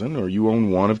 10,000 or you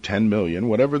own one of 10 million,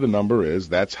 whatever the number is,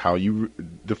 that's how you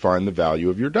define the value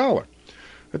of your dollar.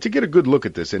 Now, to get a good look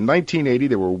at this, in 1980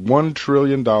 there were $1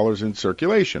 trillion in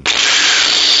circulation.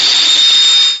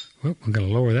 I'm going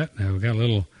to lower that now. We've got a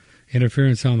little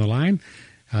interference on the line.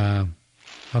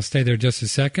 I'll stay there just a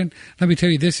second. Let me tell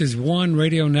you, this is One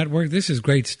Radio Network. This is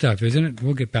great stuff, isn't it?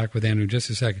 We'll get back with Andrew in just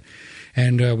a second.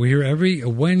 And we're here every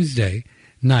Wednesday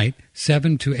night,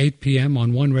 7 to 8 p.m.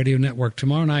 on One Radio Network.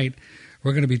 Tomorrow night,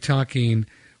 we're going to be talking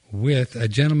with a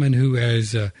gentleman who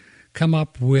has come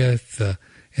up with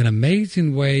an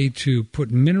amazing way to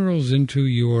put minerals into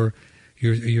your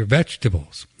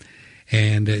vegetables.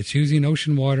 And it's using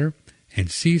ocean water and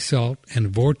sea salt and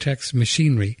vortex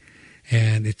machinery.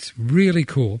 And it's really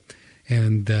cool.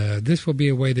 And this will be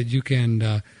a way that you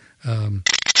can,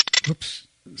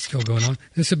 still going on.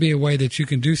 This will be a way that you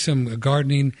can do some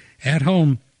gardening at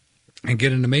home and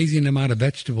get an amazing amount of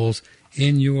vegetables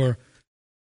in your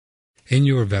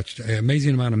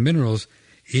amazing amount of minerals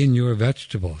in your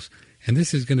vegetables. And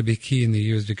this is going to be key in the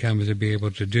years to come, is to be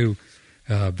able to do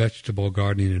vegetable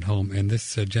gardening at home. And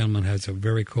this gentleman has a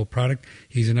very cool product.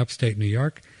 He's in upstate New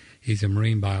York. He's a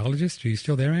marine biologist. Are you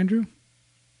still there, Andrew?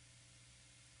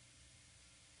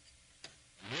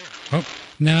 Oh,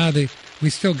 no, we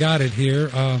still got it here.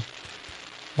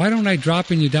 Why don't I drop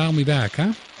and you dial me back, huh?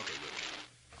 Okay, good.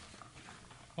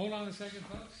 Hold on a second,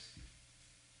 folks.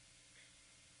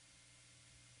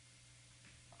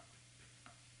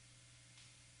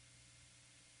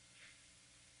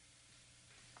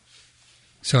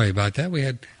 Sorry about that.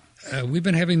 We've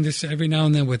been having this every now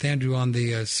and then with Andrew on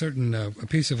the certain a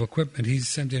piece of equipment. He's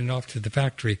sending it off to the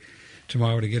factory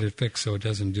tomorrow to get it fixed so it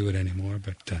doesn't do it anymore.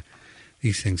 But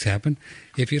these things happen.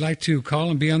 If you'd like to call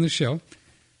and be on the show,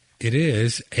 it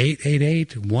is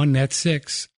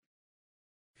 888-1-NET-6.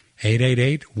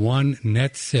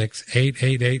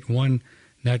 888-1-NET-6.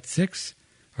 888-1-NET-6.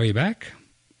 Are you back?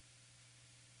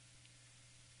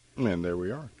 And there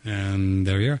we are. And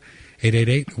there you are.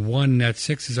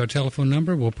 888-1-NET-6 is our telephone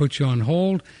number. We'll put you on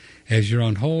hold. As you're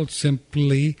on hold,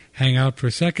 simply hang out for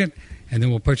a second, and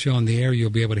then we'll put you on the air. You'll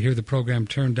be able to hear the program.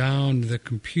 Turn down the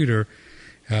computer,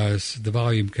 the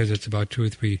volume, because it's about 2 or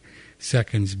 3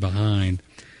 seconds behind.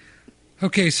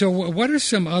 Okay, so what are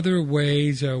some other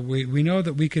ways? We know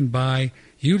that we can buy.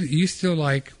 You still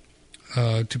like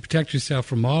to protect yourself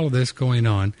from all of this going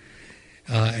on,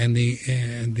 and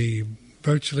the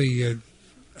virtually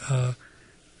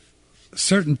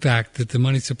certain fact that the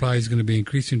money supply is going to be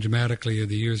increasing dramatically in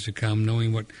the years to come,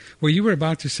 knowing what... Well, you were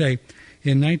about to say,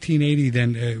 in 1980,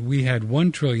 then, we had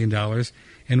 $1 trillion.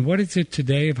 And what is it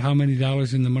today of how many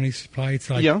dollars in the money supply? It's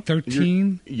like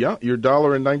 13? Your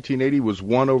dollar in 1980 was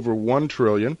 1 over 1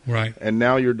 trillion. Right. And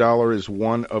now your dollar is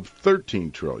 1 of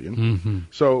 13 trillion. Mm-hmm.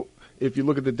 So if you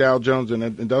look at the Dow Jones and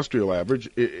Industrial Average,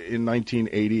 in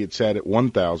 1980 it sat at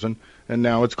 1,000, and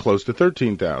now it's close to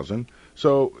 13,000.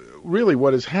 So really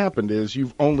what has happened is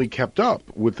you've only kept up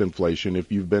with inflation if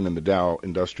you've been in the Dow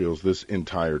Industrials this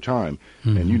entire time.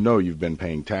 Mm-hmm. And you know you've been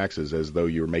paying taxes as though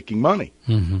you're making money.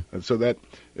 Mm-hmm. And so that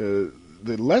the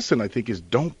lesson, I think, is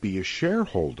don't be a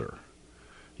shareholder.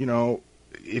 You know,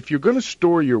 if you're going to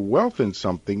store your wealth in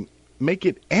something, make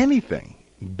it anything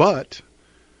but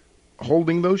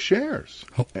holding those shares.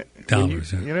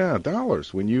 Dollars.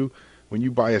 Dollars. When you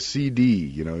buy a CD,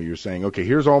 you know, you're saying, okay,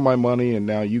 here's all my money, and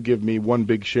now you give me one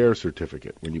big share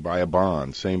certificate. When you buy a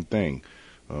bond, same thing.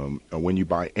 When you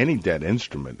buy any debt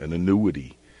instrument, an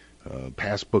annuity,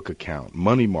 passbook account,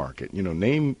 money market, you know,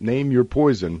 name your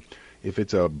poison. If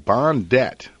it's a bond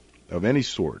debt of any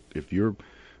sort, if you're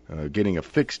getting a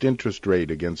fixed interest rate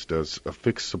against a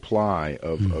fixed supply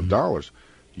of dollars,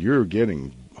 you're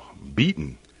getting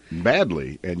beaten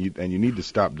badly, and you need to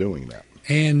stop doing that.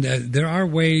 And there are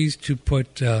ways to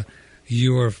put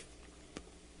your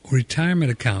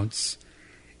retirement accounts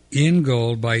in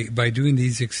gold by doing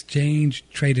these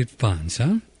exchange-traded funds,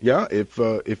 huh? Yeah,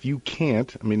 if you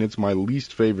can't, I mean, it's my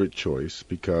least favorite choice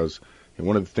because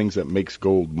one of the things that makes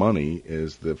gold money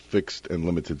is the fixed and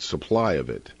limited supply of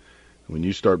it. When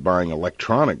you start buying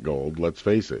electronic gold, let's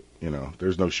face it, you know,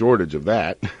 there's no shortage of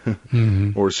that,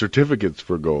 mm-hmm. or certificates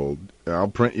for gold. I'll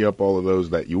print you up all of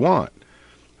those that you want.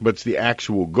 But it's the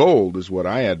actual gold is what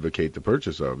I advocate the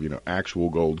purchase of, you know, actual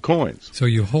gold coins. So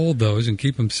you hold those and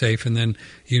keep them safe, and then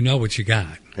you know what you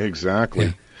got. Exactly.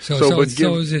 Yeah. So is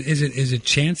it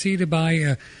chancy to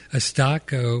buy a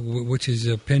stock which is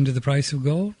pinned to the price of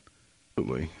gold?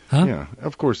 Absolutely. Huh? Yeah,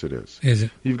 of course it is. Is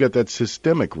it? You've got that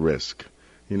systemic risk.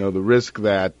 You know, the risk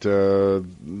that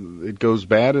it goes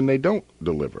bad and they don't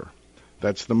deliver.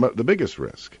 That's the biggest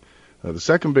risk. The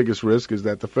second biggest risk is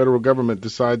that the federal government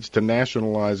decides to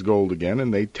nationalize gold again,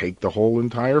 and they take the whole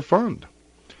entire fund.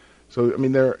 So, I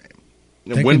mean, they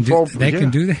can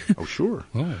do that? Oh, sure.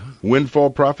 Oh. Windfall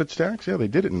profits tax? Yeah, they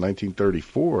did it in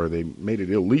 1934. They made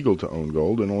it illegal to own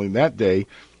gold, and only that day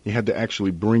You had to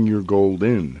actually bring your gold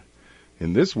in.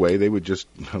 In this way, they would just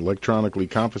electronically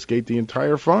confiscate the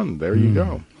entire fund. There you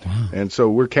go. Wow. And so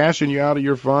we're cashing you out of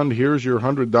your fund. Here's your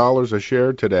 $100 a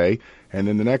share today, and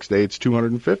then the next day it's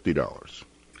 $250.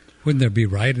 Wouldn't there be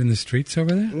riot in the streets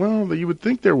over there? Well, you would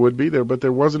think there would be there, but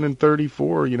there wasn't in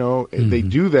 34. They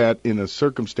do that in a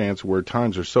circumstance where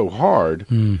times are so hard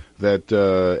that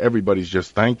everybody's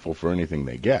just thankful for anything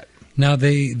they get. Now,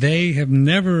 they have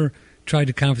never tried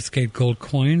to confiscate gold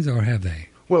coins, or have they?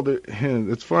 Well,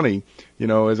 it's funny,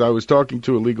 as I was talking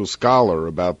to a legal scholar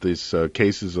about these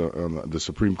cases, the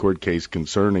Supreme Court case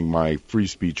concerning my free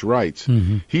speech rights,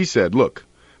 he said, look,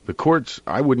 the courts,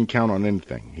 I wouldn't count on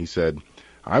anything. He said,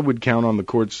 I would count on the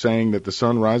courts saying that the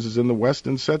sun rises in the west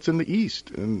and sets in the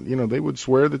east. And, they would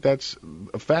swear that that's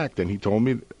a fact. And he told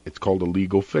me it's called a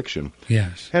legal fiction.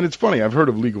 Yes. And it's funny, I've heard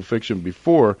of legal fiction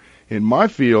before. In my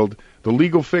field, the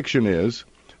legal fiction is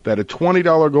that a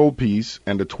 $20 gold piece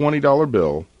and a $20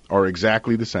 bill are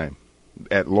exactly the same.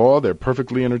 At law, they're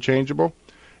perfectly interchangeable.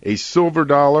 A silver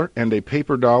dollar and a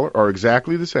paper dollar are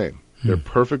exactly the same. They're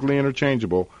perfectly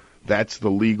interchangeable. That's the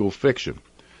legal fiction.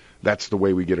 That's the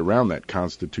way we get around that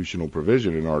constitutional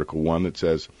provision in Article 1 that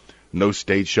says, no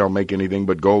state shall make anything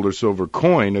but gold or silver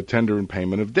coin a tender in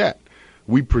payment of debt.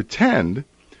 We pretend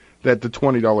that the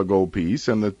 $20 gold piece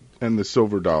and the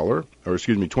silver dollar,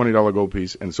 $20 gold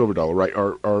piece and silver dollar, right,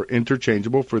 are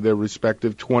interchangeable for their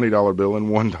respective $20 bill and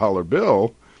 $1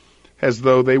 bill, as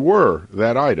though they were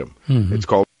that item. It's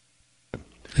called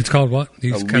what?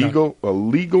 a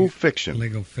legal fiction.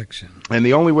 Legal fiction. And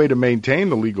the only way to maintain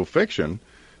the legal fiction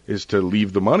is to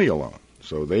leave the money alone.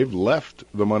 So they've left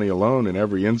the money alone in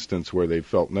every instance where they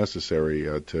felt necessary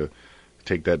to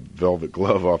take that velvet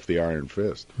glove off the iron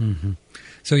fist.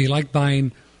 So you like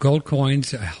buying gold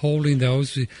coins, holding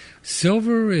those.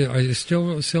 Silver,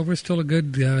 silver still a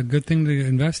good thing to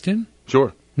invest in?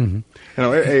 Sure.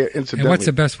 Incidentally, and what's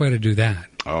the best way to do that?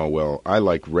 Oh, well, I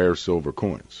like rare silver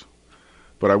coins.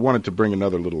 But I wanted to bring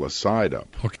another little aside up.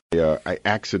 Okay. I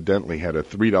accidentally had a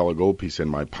 $3 gold piece in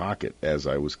my pocket as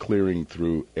I was clearing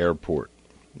through airport.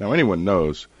 Now, anyone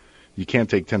knows you can't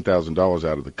take $10,000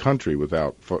 out of the country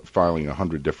without filing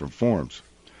 100 different forms.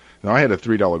 Now, I had a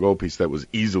 $3 gold piece that was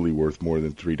easily worth more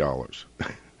than $3,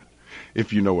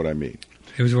 if you know what I mean.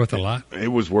 It was worth a lot? It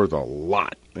was worth a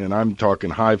lot, and I'm talking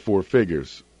high five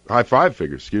figures,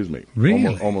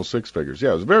 Really? Almost six figures.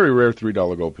 Yeah, it was a very rare $3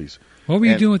 gold piece. What were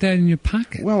you doing with that in your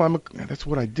pocket? Well, that's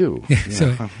what I do.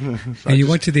 And you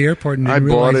went to the airport and didn't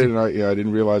realize it? And I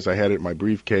didn't realize I had it in my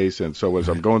briefcase. And so as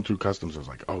I'm going through customs, I was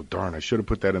like, oh, darn, I should have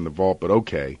put that in the vault, but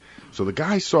okay. So the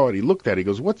guy saw it. He looked at it. He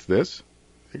goes, what's this?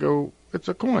 I go, it's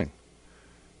a coin.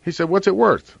 He said, what's it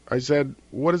worth? I said,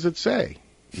 what does it say?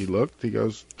 He looked. He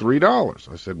goes,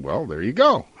 $3. I said, well, there you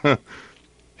go.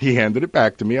 He handed it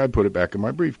back to me. I put it back in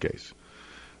my briefcase.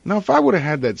 Now, if I would have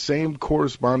had that same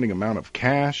corresponding amount of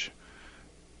cash,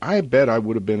 I bet I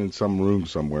would have been in some room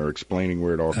somewhere explaining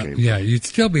where it all came from. Yeah, you'd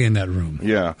still be in that room.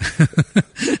 Yeah.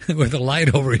 With a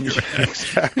light over your head.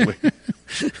 Exactly.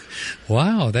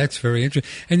 Wow, that's very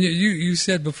interesting. And you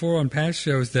said before on past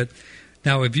shows that,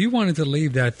 now, if you wanted to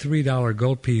leave that $3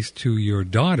 gold piece to your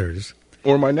daughters...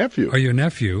 Or my nephew. Or your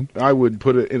nephew. I would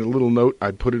put it in a little note.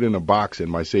 I'd put it in a box in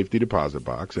my safety deposit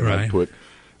box. And I'd put,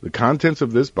 the contents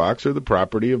of this box are the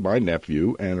property of my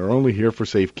nephew and are only here for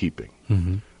safekeeping.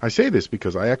 I say this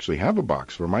because I actually have a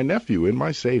box for my nephew in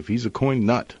my safe. He's a coin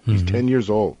nut. He's 10 years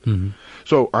old.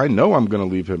 So I know I'm going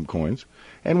to leave him coins.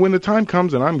 And when the time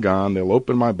comes and I'm gone, they'll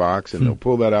open my box and they'll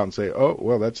pull that out and say, oh,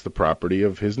 well, that's the property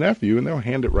of his nephew, and they'll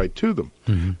hand it right to them.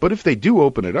 But if they do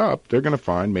open it up, they're going to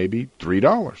find maybe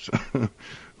 $3,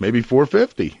 maybe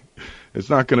 $4.50. It's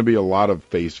not going to be a lot of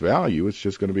face value. It's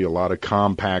just going to be a lot of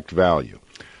compact value.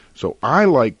 So I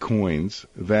like coins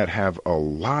that have a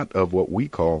lot of what we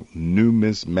call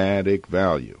numismatic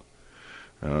value.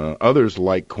 Others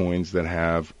like coins that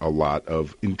have a lot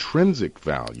of intrinsic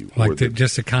value. Like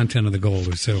just the content of the gold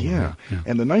or silver. Yeah.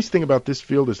 And the nice thing about this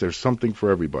field is there's something for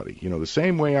everybody. You know, the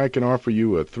same way I can offer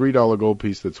you a $3 gold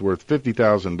piece that's worth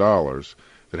 $50,000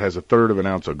 that has a third of an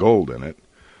ounce of gold in it,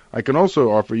 I can also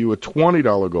offer you a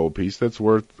 $20 gold piece that's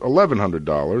worth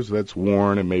 $1,100 that's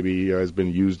worn and maybe has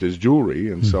been used as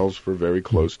jewelry and sells for very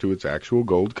close to its actual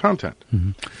gold content. So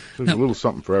there's a little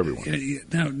something for everyone.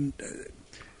 Now,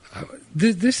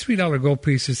 this $3 gold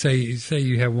piece, say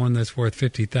you have one that's worth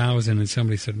 $50,000, and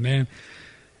somebody said, "Man,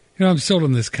 you know, I'm sold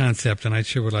on this concept, and I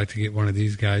sure would like to get one of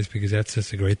these guys because that's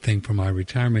just a great thing for my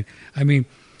retirement." I mean,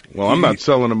 well, I'm not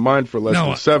selling them mine for less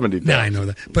than $70,000. No, I know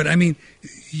that, but I mean,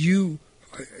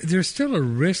 there's still a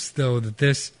risk though that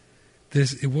this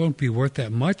it won't be worth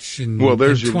that much in, well,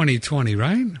 in 2020,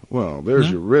 right? Well, there's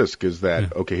No? your risk is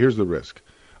that, okay, here's the risk.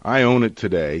 I own it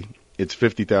today. It's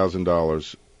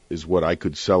 $50,000 is what I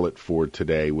could sell it for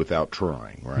today without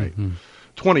trying, right? Mm-hmm.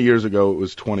 20 years ago, it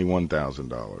was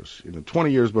 $21,000.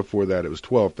 20 years before that, it was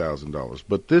 $12,000.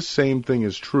 But this same thing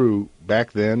is true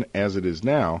back then as it is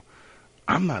now.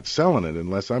 I'm not selling it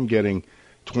unless I'm getting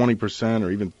 20%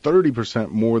 or even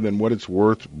 30% more than what it's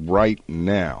worth right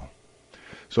now.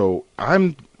 So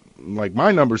I'm like,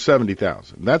 my number's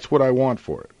 70,000. That's what I want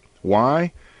for it.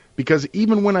 Why? Because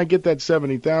even when I get that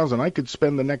 70,000, I could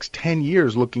spend the next 10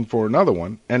 years looking for another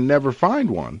one and never find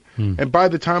one. And by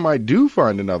the time I do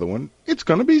find another one, it's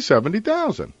going to be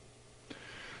 70,000.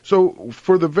 So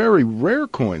for the very rare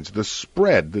coins, the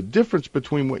spread, the difference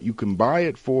between what you can buy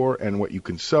it for and what you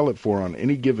can sell it for on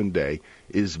any given day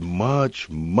is much,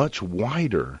 much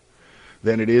wider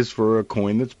than it is for a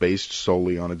coin that's based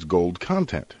solely on its gold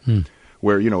content.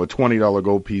 Where, a $20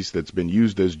 gold piece that's been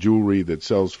used as jewelry that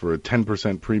sells for a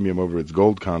 10% premium over its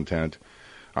gold content,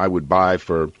 I would buy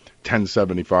for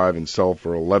 $10.75 and sell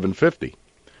for $11.50.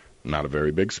 Not a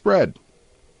very big spread.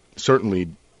 Certainly,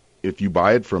 if you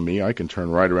buy it from me, I can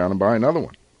turn right around and buy another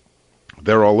one.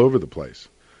 They're all over the place.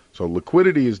 So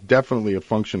liquidity is definitely a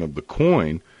function of the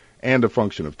coin and a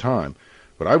function of time.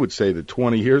 But I would say that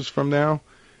 20 years from now,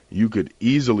 you could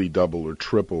easily double or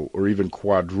triple or even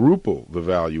quadruple the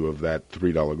value of that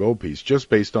 $3 gold piece just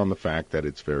based on the fact that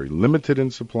it's very limited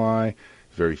in supply,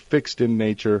 very fixed in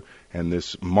nature, and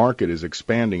this market is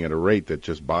expanding at a rate that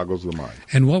just boggles the mind.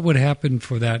 And what would happen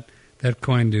for that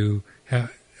coin to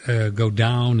go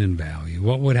down in value?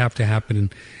 What would have to happen in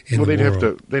the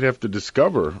world? They'd have to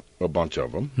discover a bunch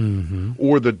of them,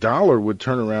 or the dollar would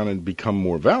turn around and become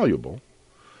more valuable.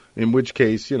 In which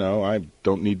case, I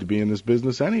don't need to be in this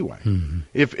business anyway.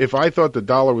 If I thought the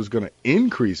dollar was going to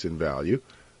increase in value,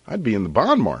 I'd be in the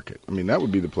bond market. I mean, that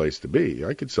would be the place to be.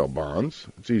 I could sell bonds.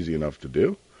 It's easy enough to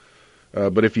do.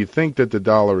 But if you think that the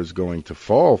dollar is going to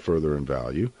fall further in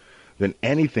value, then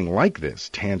anything like this,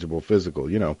 tangible, physical,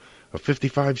 a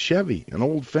 55 Chevy, an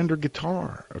old Fender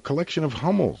guitar, a collection of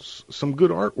Hummels, some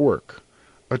good artwork,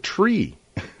 a tree,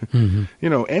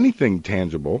 anything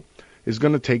tangible is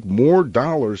going to take more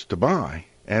dollars to buy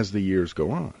as the years go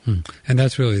on. And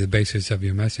that's really the basis of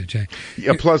your message, eh?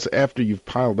 Yeah, plus, after you've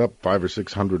piled up 500 or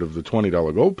 600 of the $20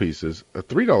 gold pieces, a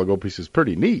 $3 gold piece is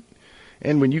pretty neat.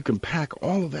 And when you can pack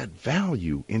all of that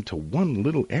value into one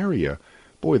little area,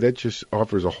 boy, that just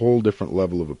offers a whole different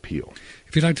level of appeal.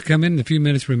 If you'd like to come in the few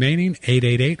minutes remaining,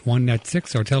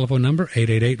 888-1-NET-6, our telephone number,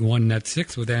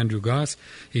 888-1-NET-6 with Andrew Gause.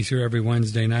 He's here every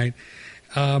Wednesday night.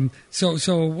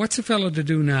 So what's a fellow to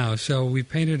do now? So we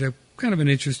painted a kind of an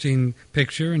interesting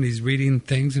picture, and he's reading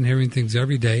things and hearing things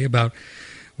every day about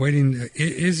waiting.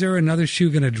 Is there another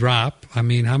shoe going to drop? I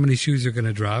mean, how many shoes are going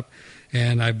to drop?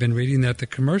 And I've been reading that the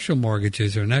commercial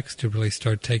mortgages are next to really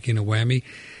start taking a whammy.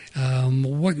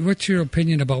 What's your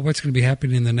opinion about what's going to be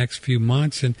happening in the next few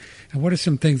months, and what are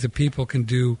some things that people can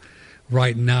do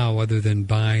right now other than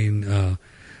buying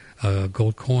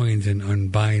gold coins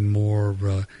and buying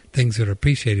more things that are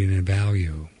appreciating in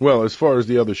value? Well, as far as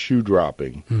the other shoe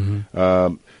dropping,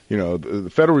 the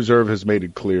Federal Reserve has made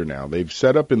it clear now. They've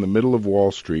set up in the middle of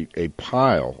Wall Street a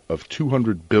pile of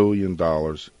 $200 billion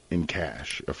in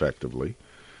cash, effectively.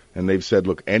 And they've said,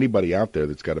 look, anybody out there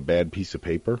that's got a bad piece of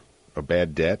paper, a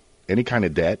bad debt, any kind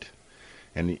of debt,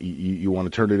 and you want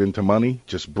to turn it into money,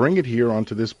 just bring it here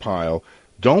onto this pile.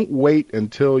 Don't wait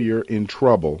until you're in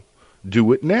trouble.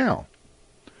 Do it now.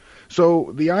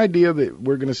 So the idea that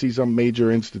we're going to see some major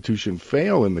institution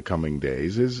fail in the coming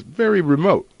days is very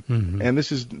remote. And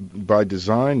this is by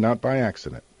design, not by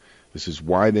accident. This is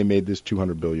why they made this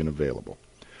 $200 billion available.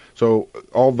 So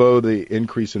although the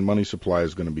increase in money supply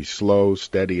is going to be slow,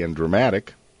 steady, and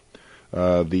dramatic,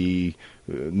 the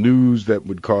news that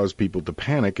would cause people to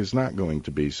panic is not going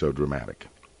to be so dramatic.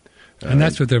 And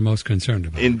that's what they're most concerned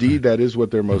about. Indeed, that is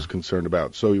what they're most concerned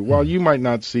about. So while you might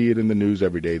not see it in the news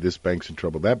every day, this bank's in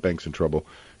trouble, that bank's in trouble,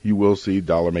 you will see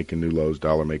dollar making new lows,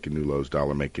 dollar making new lows,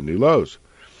 dollar making new lows.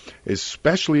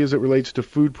 Especially as it relates to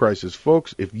food prices.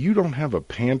 Folks, if you don't have a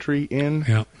pantry in,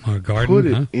 or a garden, put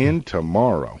it in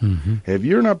tomorrow. If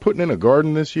you're not putting in a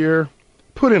garden this year,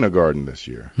 put in a garden this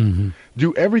year.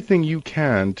 Do everything you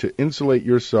can to insulate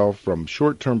yourself from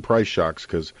short-term price shocks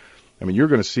because, you're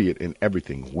going to see it in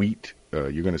everything. Wheat,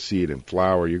 you're going to see it in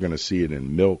flour, you're going to see it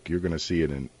in milk, you're going to see it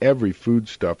in every food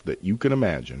stuff that you can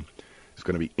imagine. It's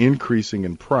going to be increasing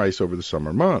in price over the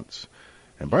summer months.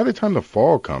 And by the time the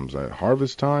fall comes, at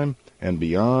harvest time and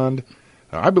beyond,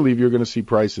 I believe you're going to see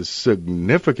prices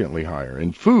significantly higher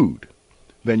in food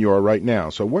than you are right now.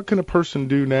 So what can a person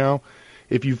do now?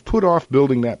 if you've put off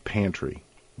building that pantry,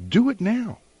 do it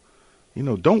now.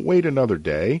 Don't wait another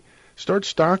day. Start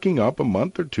stocking up a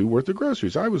month or two worth of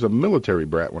groceries. I was a military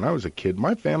brat when I was a kid.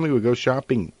 My family would go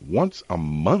shopping once a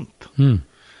month.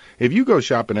 If you go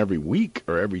shopping every week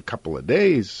or every couple of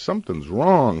days, something's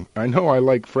wrong. I know I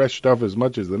like fresh stuff as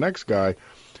much as the next guy,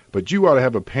 but you ought to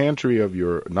have a pantry of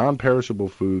your non-perishable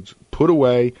foods put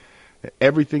away,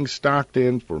 everything stocked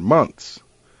in for months.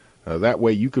 That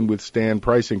way you can withstand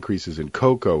price increases in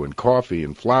cocoa and coffee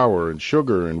and flour and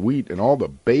sugar and wheat and all the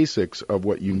basics of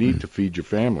what you need to feed your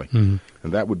family. And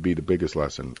that would be the biggest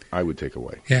lesson I would take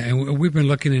away. Yeah, and we've been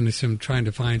looking into trying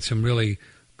to find some really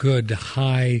good,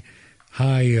 high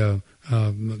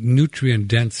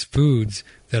nutrient-dense foods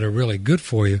that are really good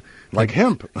for you. Like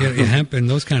hemp. Hemp and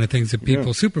those kind of things that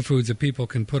people, superfoods that people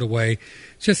can put away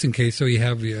just in case, so you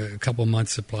have a couple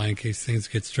months supply in case things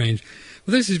get strange.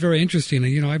 Well, this is very interesting.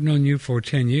 I've known you for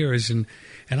 10 years, and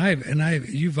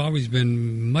you've always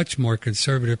been much more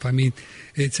conservative. I mean,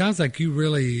 it sounds like you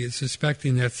really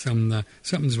suspecting that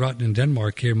something's rotten in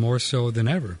Denmark here more so than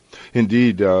ever.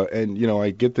 Indeed, and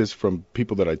I get this from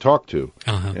people that I talk to,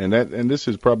 and this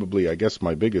is probably, I guess,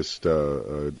 my biggest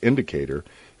indicator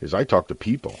is I talk to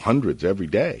people, hundreds every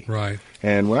day. Right.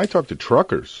 And when I talk to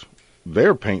truckers,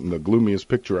 they're painting the gloomiest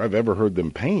picture I've ever heard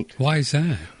them paint. Why is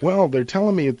that? Well, they're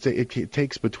telling me it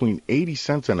takes between 80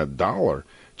 cents and $1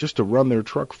 just to run their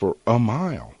truck for a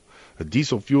mile.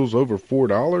 Diesel fuel's over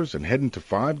 $4 and heading to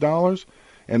 $5,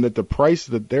 and that the price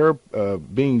that they're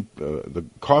the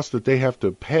cost that they have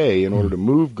to pay in order to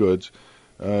move goods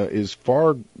is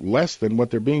far less than what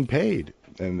they're being paid.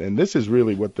 And this is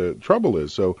really what the trouble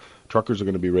is. So truckers are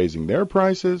going to be raising their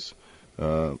prices,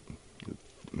 and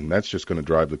that's just going to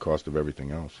drive the cost of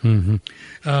everything else.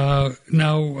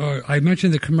 Now, I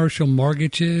mentioned the commercial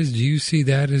mortgages. Do you see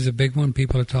that as a big one?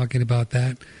 People are talking about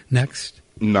that next?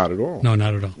 Not at all. No,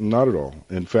 not at all. Not at all.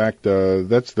 In fact,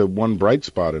 that's the one bright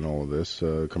spot in all of this,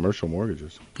 commercial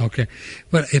mortgages. Okay.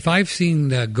 But if I've seen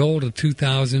gold at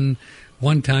 $2,000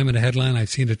 one time in a headline, I've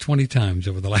seen it 20 times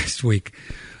over the last week.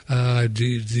 Do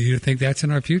you think that's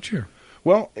in our future?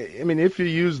 Well, I mean, if you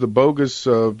use the bogus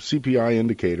CPI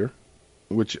indicator,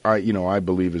 which I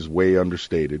believe is way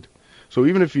understated. So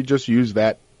even if you just use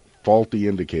that faulty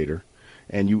indicator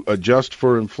and you adjust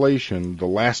for inflation, the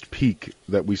last peak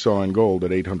that we saw in gold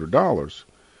at $800,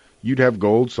 you'd have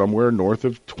gold somewhere north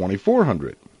of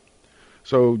 $2,400.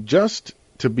 So just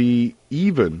to be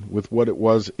even with what it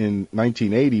was in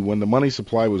 1980 when the money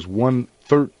supply was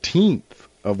 1/13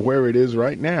 of where it is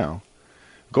right now,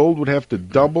 gold would have to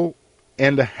double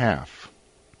and a half.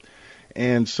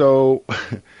 And so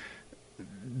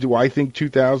do I think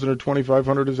 2,000 or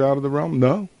 2,500 is out of the realm?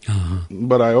 No.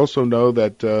 But I also know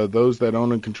that those that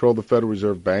own and control the Federal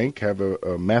Reserve Bank have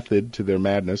a method to their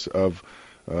madness of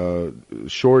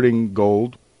shorting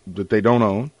gold that they don't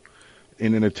own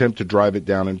in an attempt to drive it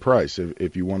down in price.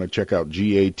 If you want to check out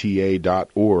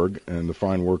gata.org and the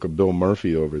fine work of Bill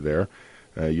Murphy over there,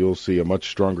 you'll see a much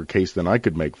stronger case than I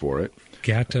could make for it.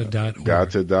 Gata.org.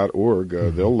 Gata.org.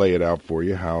 They'll lay it out for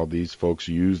you how these folks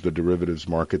use the derivatives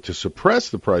market to suppress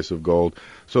the price of gold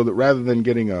so that rather than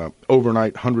getting a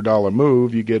overnight $100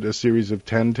 move, you get a series of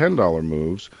 $10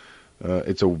 moves.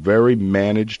 It's a very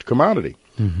managed commodity.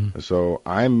 So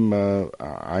I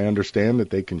understand that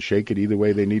they can shake it either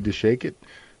way they need to shake it.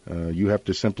 You have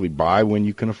to simply buy when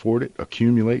you can afford it,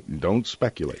 accumulate, and don't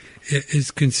speculate.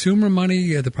 Is consumer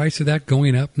money, the price of that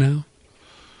going up now?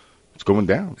 It's going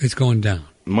down. It's going down.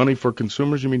 Money for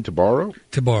consumers, you mean to borrow?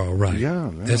 To borrow, right.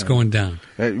 Yeah. That's going down.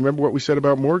 Remember what we said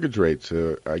about mortgage rates?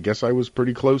 I guess I was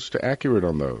pretty close to accurate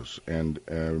on those. And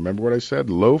remember what I said?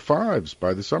 Low fives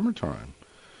by the summertime.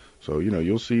 So,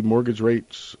 you'll see mortgage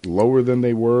rates lower than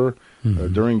they were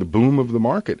during the boom of the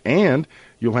market. And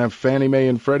you'll have Fannie Mae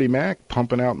and Freddie Mac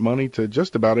pumping out money to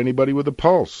just about anybody with a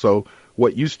pulse. So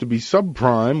what used to be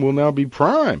subprime will now be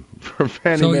prime for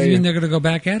Fannie Mae. So you mean they're going to go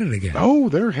back at it again? Oh,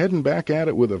 they're heading back at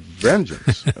it with a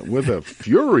vengeance, with a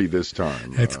fury this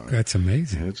time. That's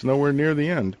amazing. It's nowhere near the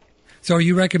end. So are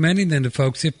you recommending then to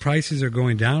folks, if prices are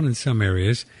going down in some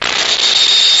areas,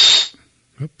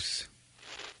 oops,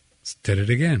 did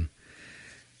it again.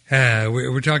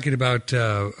 We're talking about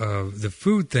the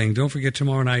food thing. Don't forget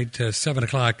tomorrow night, 7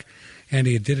 o'clock.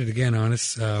 Andy did it again on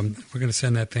us. We're going to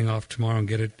send that thing off tomorrow and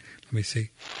get it. Let me see.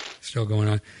 Still going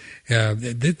on.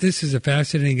 This is a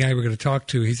fascinating guy we're going to talk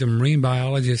to. He's a marine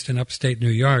biologist in upstate New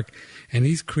York, and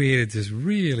he's created this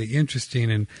really interesting,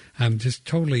 and I'm just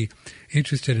totally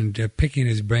interested in picking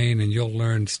his brain, and you'll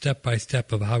learn step by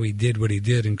step of how he did what he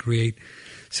did and create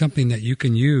something that you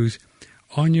can use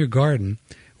on your garden,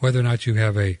 whether or not you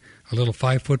have a a little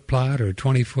 5-foot plot or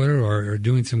 20-footer or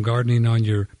doing some gardening on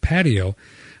your patio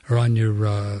or on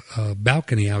your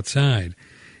balcony outside.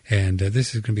 And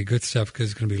this is going to be good stuff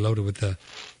because it's going to be loaded with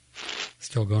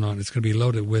still going on. It's going to be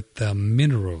loaded with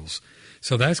minerals.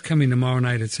 So that's coming tomorrow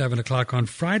night at 7 o'clock. On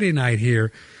Friday night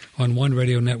here on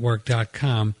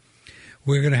OneRadioNetwork.com,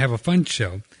 we're going to have a fun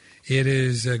show. It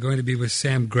is going to be with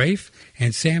Sam Grafe,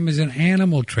 and Sam is an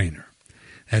animal trainer.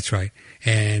 That's right.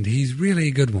 And he's really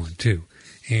a good one, too.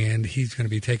 And he's going to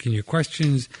be taking your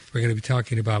questions. We're going to be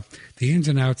talking about the ins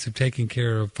and outs of taking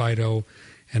care of Fido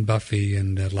and Buffy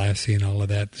and Lassie and all of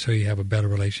that, so you have a better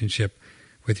relationship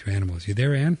with your animals. You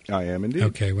there, Ann? I am indeed.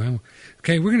 Okay, well,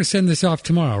 we're going to send this off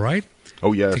tomorrow, right?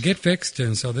 Oh, yes. To get fixed,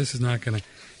 and so this is not going to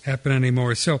happen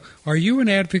anymore. So are you an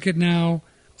advocate now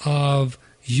of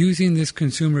using this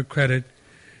consumer credit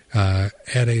at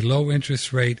a low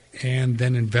interest rate and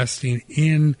then investing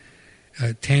in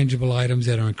tangible items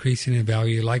that are increasing in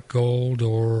value, like gold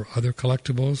or other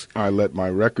collectibles? I let my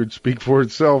record speak for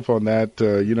itself on that.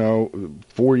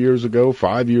 4 years ago,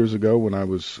 5 years ago, when I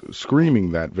was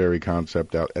screaming that very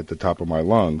concept out at the top of my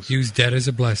lungs. Use debt as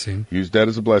a blessing. Use debt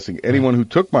as a blessing. Anyone who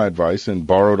took my advice and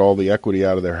borrowed all the equity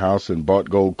out of their house and bought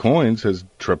gold coins has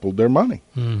tripled their money.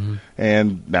 Mm-hmm.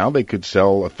 And now they could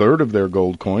sell a third of their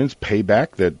gold coins, pay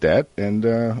back that debt, and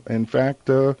in fact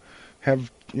have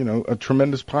a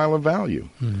tremendous pile of value.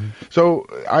 Mm-hmm. So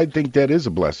I think debt is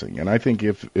a blessing, and I think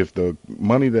if the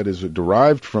money that is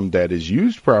derived from debt is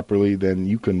used properly, then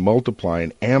you can multiply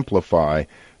and amplify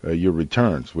your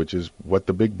returns, which is what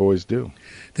the big boys do.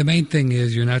 The main thing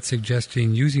is you're not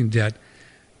suggesting using debt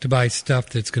to buy stuff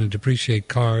that's going to depreciate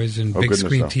cars and big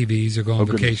screen TVs or go on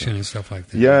vacation and stuff like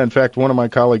that. Yeah, in fact, one of my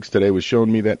colleagues today was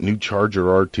showing me that new Charger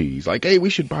RT. He's like, hey, we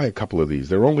should buy a couple of these.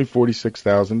 They're only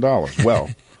 $46,000. Well,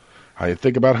 I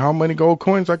think about how many gold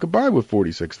coins I could buy with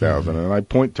 $46,000, and I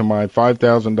point to my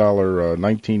 $5,000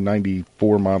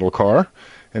 1994 model car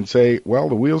and say, well,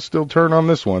 the wheels still turn on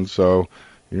this one, so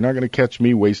you're not going to catch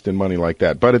me wasting money like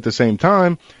that. But at the same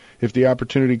time, if the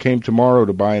opportunity came tomorrow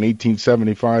to buy an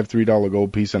 1875 $3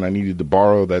 gold piece and I needed to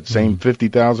borrow that same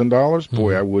 $50,000,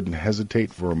 boy, I wouldn't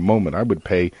hesitate for a moment. I would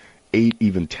pay 8,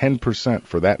 even 10%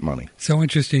 for that money. So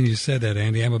interesting you said that,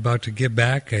 Andy. I'm about to give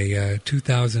back a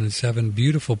 2007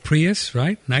 beautiful Prius,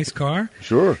 right? Nice car.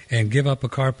 Sure. And give up a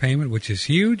car payment, which is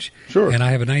huge. Sure. And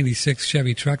I have a 96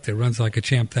 Chevy truck that runs like a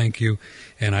champ, thank you,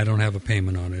 and I don't have a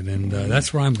payment on it. And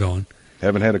that's where I'm going.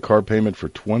 Haven't had a car payment for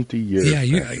 20 years. Yeah,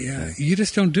 you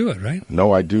just don't do it, right?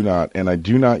 No, I do not. And I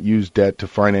do not use debt to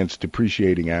finance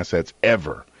depreciating assets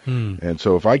ever. And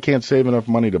so if I can't save enough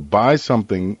money to buy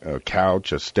something, a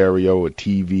couch, a stereo, a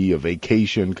TV, a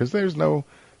vacation, because there's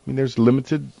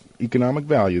limited economic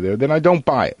value there, then I don't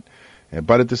buy it.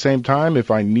 But at the same time, if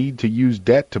I need to use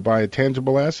debt to buy a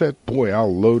tangible asset, boy,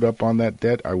 I'll load up on that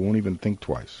debt. I won't even think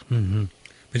twice. Mm-hmm.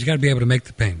 But you got to be able to make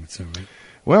the payments, all right?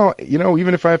 Well,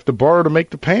 even if I have to borrow to make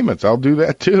the payments, I'll do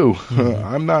that too.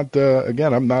 I'm not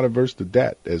averse to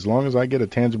debt. As long as I get a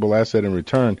tangible asset in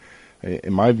return,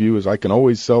 in my view, is I can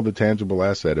always sell the tangible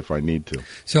asset if I need to.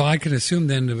 So I can assume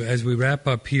then, as we wrap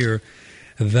up here,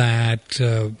 that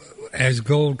as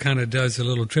gold kind of does a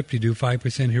little trip-de-do,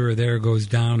 5% here or there goes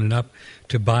down and up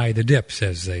to buy the dips,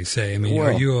 as they say. I mean,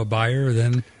 are you a buyer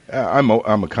then? I'm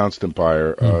a constant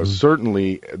buyer.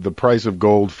 Certainly, the price of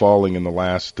gold falling in the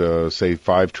last, say,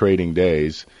 5 trading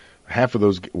days, half of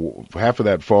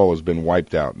that fall has been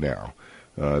wiped out now.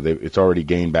 It's already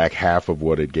gained back half of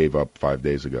what it gave up 5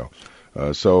 days ago.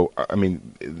 So, I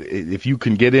mean, if you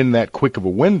can get in that quick of a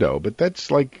window, but that's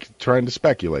like trying to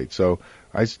speculate. So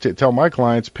I tell my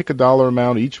clients, pick a dollar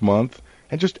amount each month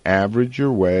and just average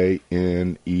your way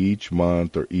in each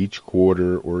month or each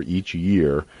quarter or each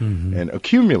year and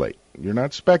accumulate. You're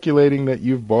not speculating that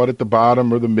you've bought at the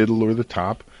bottom or the middle or the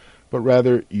top, but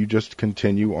rather you just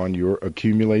continue on your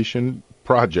accumulation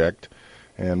project.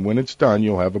 And when it's done,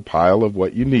 you'll have a pile of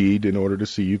what you need in order to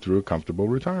see you through a comfortable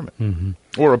retirement.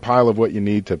 Or a pile of what you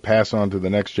need to pass on to the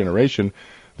next generation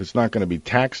that's not going to be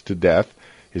taxed to death,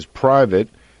 is private,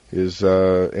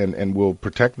 and will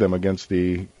protect them against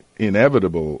the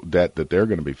inevitable debt that they're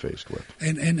going to be faced with.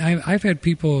 And I've had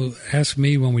people ask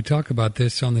me when we talk about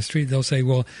this on the street, they'll say,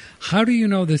 well, how do you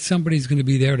know that somebody's going to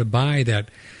be there to buy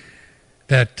that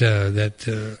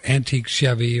antique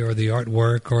Chevy or the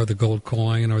artwork or the gold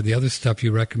coin or the other stuff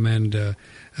you recommend?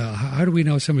 How do we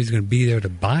know somebody's going to be there to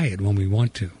buy it when we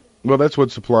want to? Well, that's what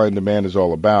supply and demand is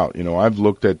all about. I've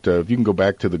looked at, if you can go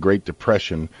back to the Great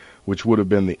Depression, which would have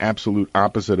been the absolute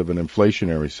opposite of an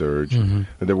inflationary surge,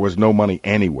 there was no money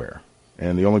anywhere.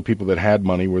 And the only people that had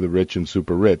money were the rich and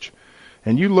super rich.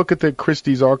 And you look at the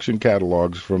Christie's auction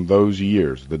catalogs from those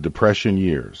years, the Depression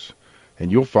years,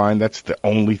 and you'll find that's the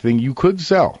only thing you could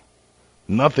sell.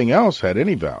 Nothing else had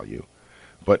any value.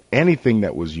 But anything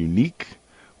that was unique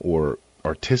or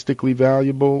artistically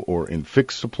valuable or in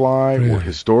fixed supply or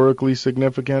historically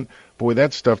significant, boy,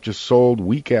 that stuff just sold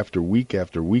week after week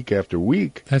after week after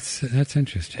week. That's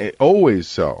interesting. It always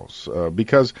sells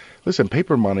because, listen,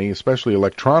 paper money, especially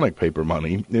electronic paper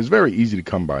money, is very easy to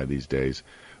come by these days.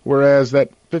 Whereas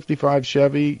that 55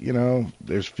 Chevy,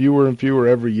 there's fewer and fewer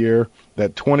every year.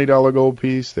 That $20 gold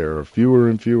piece, there are fewer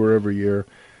and fewer every year.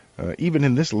 Even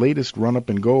in this latest run-up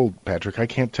in gold, Patrick, I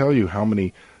can't tell you how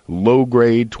many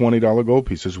low-grade $20 gold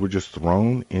pieces were just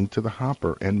thrown into the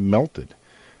hopper and melted.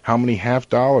 How many half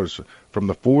dollars from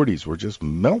the 40s were just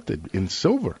melted in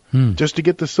silver just to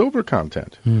get the silver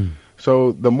content.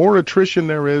 So the more attrition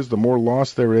there is, the more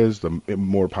loss there is, the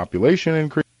more population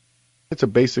increase. It's a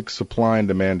basic supply and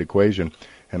demand equation.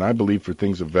 And I believe for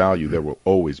things of value, there will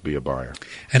always be a buyer.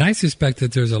 And I suspect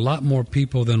that there's a lot more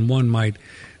people than one might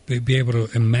be able to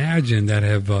imagine that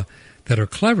are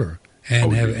clever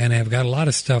and have got a lot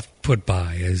of stuff put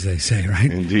by, as they say,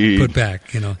 right? Indeed. Put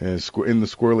back, in the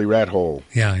squirrely rat hole.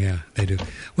 Yeah, they do.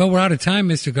 Well, we're out of time,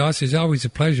 Mr. Gause. It's always a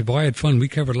pleasure. Boy, I had fun. We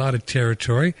covered a lot of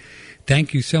territory.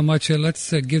 Thank you so much.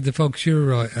 Let's give the folks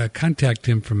your contact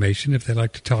information if they'd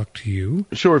like to talk to you.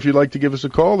 Sure. If you'd like to give us a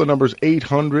call, the number's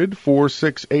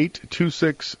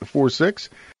 800-468-2646.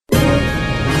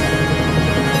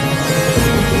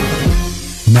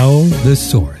 Know the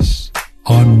source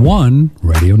on One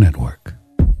Radio Network.